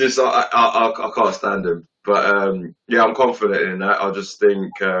mean? It's just, I can't stand them. But, yeah, I'm confident in that. I just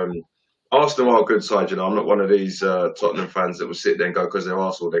think Arsenal are a good side, you know. I'm not one of these Tottenham fans that will sit there and go, because they're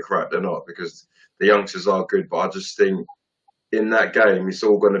Arsenal, they're crap. They're not, because the youngsters are good. But I just think in that game, it's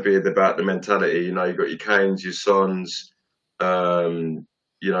all going to be about the mentality. You know, you've got your Kanes, your Sons,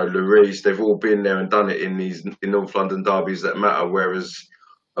 you know, Lloris, they've all been there and done it in North London derbies that matter, whereas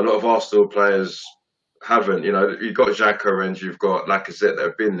a lot of Arsenal players haven't. You know, you've got Xhaka and you've got Lacazette that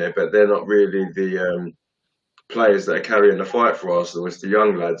have been there, but they're not really the players that are carrying the fight for Arsenal. It's the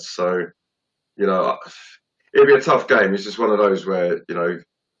young lads. So, you know, it'll be a tough game. It's just one of those where, you know,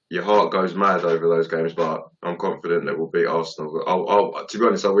 your heart goes mad over those games, but I'm confident that we'll beat Arsenal. I'll to be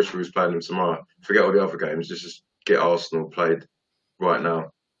honest, I wish we was playing them tomorrow. Forget all the other games. Just get Arsenal played right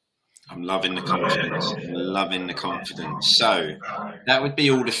now. I'm loving the confidence. Loving the confidence. So that would be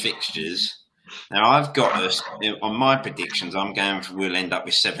all the fixtures. Now I've got us on my predictions. I'm going for we'll end up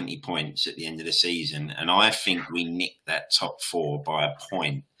with 70 points at the end of the season, and I think we nick that top 4 by a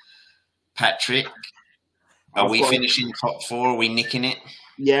point. Patrick, are we finishing top 4? Are we nicking it?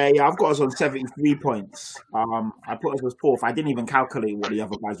 Yeah, I've got us on 73 points. I put us as 4th. I didn't even calculate what the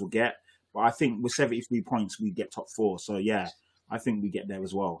other guys will get, but I think with 73 points, we get top 4. So, yeah, I think we get there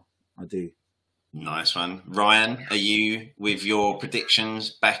as well. I do. Nice one. Ryan, are you, with your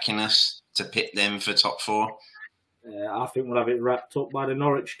predictions, backing us to pit them for top 4? I think we'll have it wrapped up by the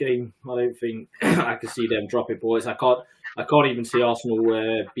Norwich game. I don't think I can see them dropping points. I can't even see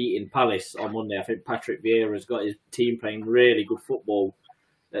Arsenal beating Palace on Monday. I think Patrick Vieira's got his team playing really good football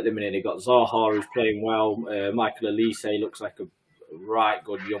at the minute. They've got Zaha, who's playing well. Michael Elise looks like a right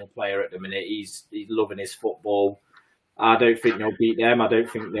good young player at the minute. He's loving his football. I don't think they'll beat them. I don't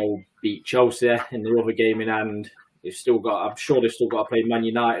think they'll beat Chelsea in the other game in hand. I'm sure they've still got to play Man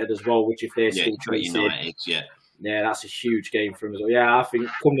United as well, which if they're still chasing, yeah, that's a huge game for them as well. Yeah, I think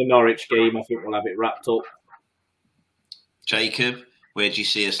come the Norwich game, I think we'll have it wrapped up. Jacob, where do you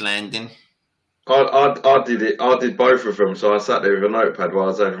see us landing? I did it. I did both of them. So I sat there with a notepad while I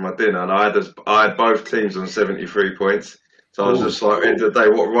was having my dinner, and I had both teams on 73 points. So I was just like, end of the day,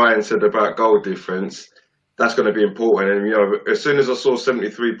 what Ryan said about goal difference, that's going to be important. And you know, as soon as I saw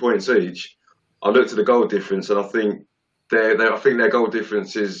 73 points each, I looked at the goal difference, and I think their goal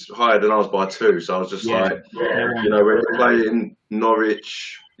difference is higher than ours by 2. So I was just you know, when you're playing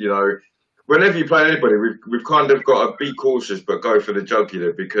Norwich, you know, whenever you play anybody, we've kind of got to be cautious, but go for the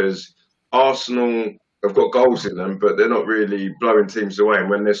jugular, because Arsenal have got goals in them, but they're not really blowing teams away. And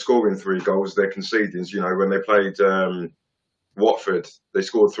when they're scoring 3 goals, they're conceding. You know, when they played Watford, they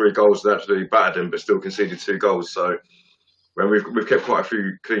scored 3 goals, they absolutely battered them, but still conceded 2 goals. So when we've kept quite a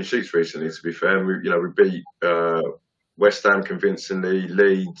few clean sheets recently, to be fair, and we beat West Ham convincingly,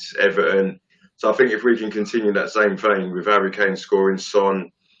 Leeds, Everton. So I think if we can continue that same vein with Harry Kane scoring,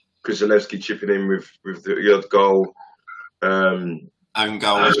 Son, Kuzelewski chipping in with the odd goal. Own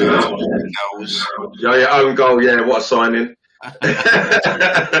goals. Yeah, own goal. Yeah, what a signing.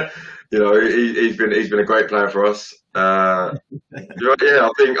 You know, he's been a great player for us. Yeah, I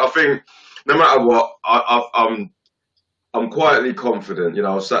think no matter what, I'm quietly confident. You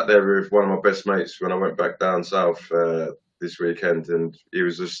know, I was sat there with one of my best mates when I went back down south this weekend, and he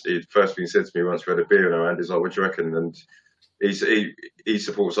first thing he said to me once we had a beer in our hand is like, "What do you reckon?" And he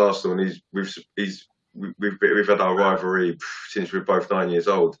supports Arsenal, and we've had our rivalry since we were both 9 years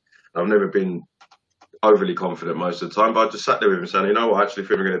old. I've never been overly confident most of the time, but I just sat there with him saying, you know what, I actually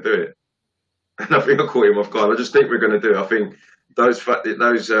think we're going to do it. And I think I caught him off guard. I just think we're going to do it. I think those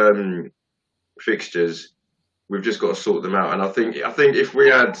fixtures, we've just got to sort them out. And I think if it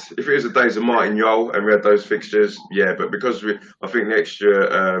was the days of Martin Jol and we had those fixtures, yeah. But because I think the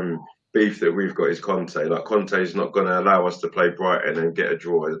extra beef that we've got is Conte. Like, Conte is not going to allow us to play Brighton and get a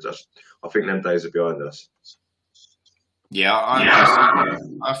draw. I think them days are behind us. Yeah,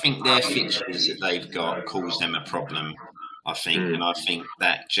 I think their fixtures that they've got cause them a problem. I think, and I think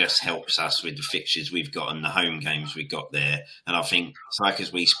that just helps us with the fixtures we've got and the home games we've got there. And I think it's like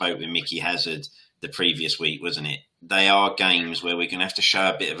as we spoke with Mickey Hazard the previous week, wasn't it? They are games where we're going to have to show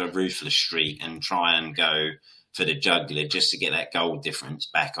a bit of a ruthless streak and try and go for the jugular just to get that goal difference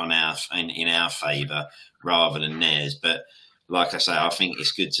back in our favour rather than theirs. But like I say, I think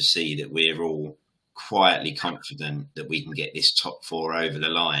it's good to see that we're all quietly confident that we can get this top 4 over the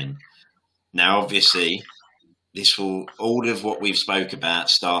line. Now, obviously, all of what we've spoke about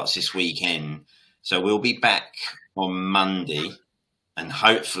starts this weekend. So we'll be back on Monday, and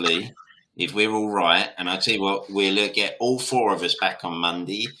hopefully, if we're all right, and I tell you what, we'll get all 4 of us back on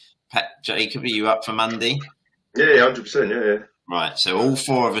Monday. Jacob, are you up for Monday? Yeah, 100%, yeah. Right, so all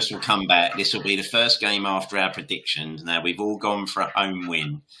 4 of us will come back. This will be the first game after our predictions. Now, we've all gone for a home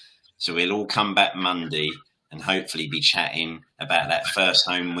win. So we'll all come back Monday and hopefully be chatting about that first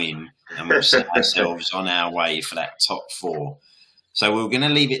home win, and we'll set ourselves on our way for that top 4. So we're going to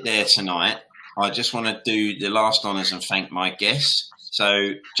leave it there tonight. I just want to do the last honours and thank my guests.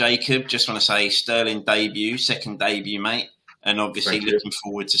 So, Jacob, just want to say sterling debut, second debut, mate. And obviously looking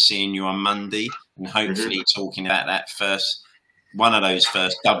forward to seeing you on Monday and hopefully talking about that one of those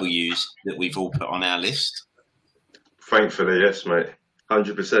first W's that we've all put on our list. Thankfully, yes, mate.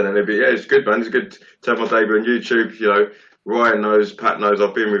 100%. And it's good, man. It's good to have my debut on YouTube. You know, Ryan knows, Pat knows,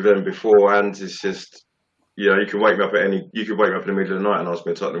 I've been with them before, and it's just, you know, you can wake me up you could wake me up in the middle of the night and ask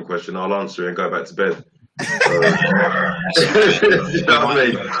me a Tottenham question. I'll answer it and go back to bed. So, you know what I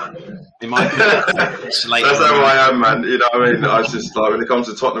mean? That's how I am, man. You know what I mean? I just like when it comes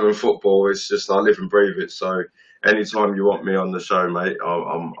to Tottenham and football, it's just I live and breathe it. So anytime you want me on the show, mate,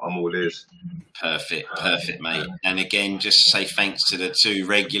 I'm all ears. Perfect, mate. And again, just say thanks to the two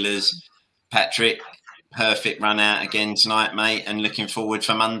regulars, Patrick. Perfect run out again tonight, mate, and looking forward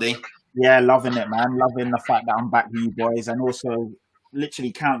for Monday. Yeah, loving it, man. Loving the fact that I'm back with you boys, and also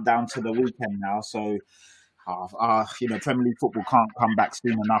literally countdown to the weekend now. So, you know, Premier League football can't come back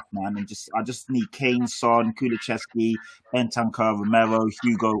soon enough, man. And I just need Kane, Son, Kulusevski, Bentancur, Romero,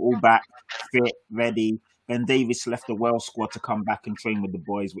 Hugo, all back, fit, ready. Ben Davis left the Wales squad to come back and train with the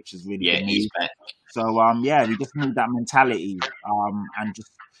boys, which is really good. He's back. So, we just need that mentality, and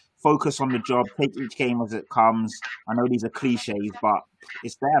just focus on the job, take each game as it comes. I know these are cliches, but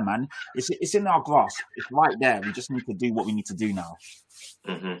it's there, man. It's in our grasp. It's right there. We just need to do what we need to do now.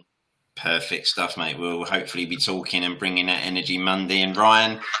 Mm-hmm. Perfect stuff, mate. We'll hopefully be talking and bringing that energy Monday. And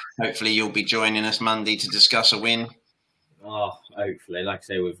Ryan, hopefully you'll be joining us Monday to discuss a win. Oh, hopefully. Like I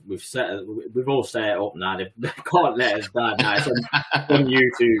say, we've all set it up now. They can't let us down now. It's on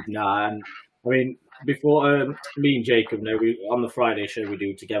YouTube now. And I mean, before me and Jacob know, on the Friday show we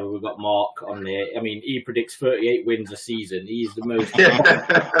do together, we've got Mark on there. I mean, he predicts 38 wins a season. He's the most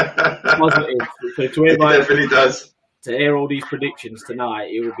positive. So He definitely does. To hear all these predictions tonight,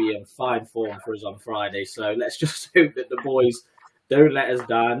 it will be in fine form for us on Friday. So let's just hope that the boys don't let us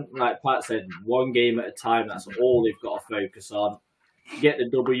down. Like Pat said, one game at a time. That's all they've got to focus on. Get the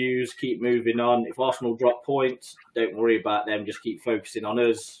W's, keep moving on. If Arsenal drop points, don't worry about them. Just keep focusing on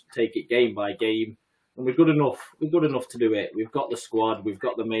us. Take it game by game. And we're good enough. We're good enough to do it. We've got the squad. We've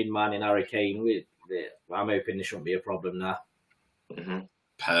got the main man in Harry Kane. I'm hoping there shouldn't be a problem now. Mm-hmm.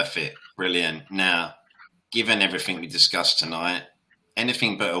 Perfect. Brilliant. Now, given everything we discussed tonight,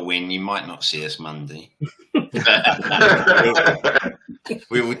 anything but a win, you might not see us Monday.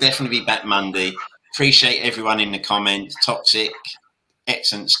 We will definitely be back Monday. Appreciate everyone in the comments. Toxic.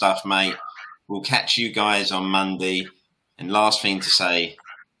 Excellent stuff, mate. We'll catch you guys on Monday. And last thing to say,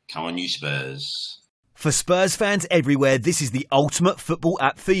 come on, you Spurs. For Spurs fans everywhere, this is the ultimate football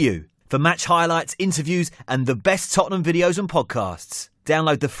app for you. For match highlights, interviews, and the best Tottenham videos and podcasts.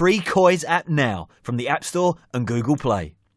 Download the free Koi's app now from the App Store and Google Play.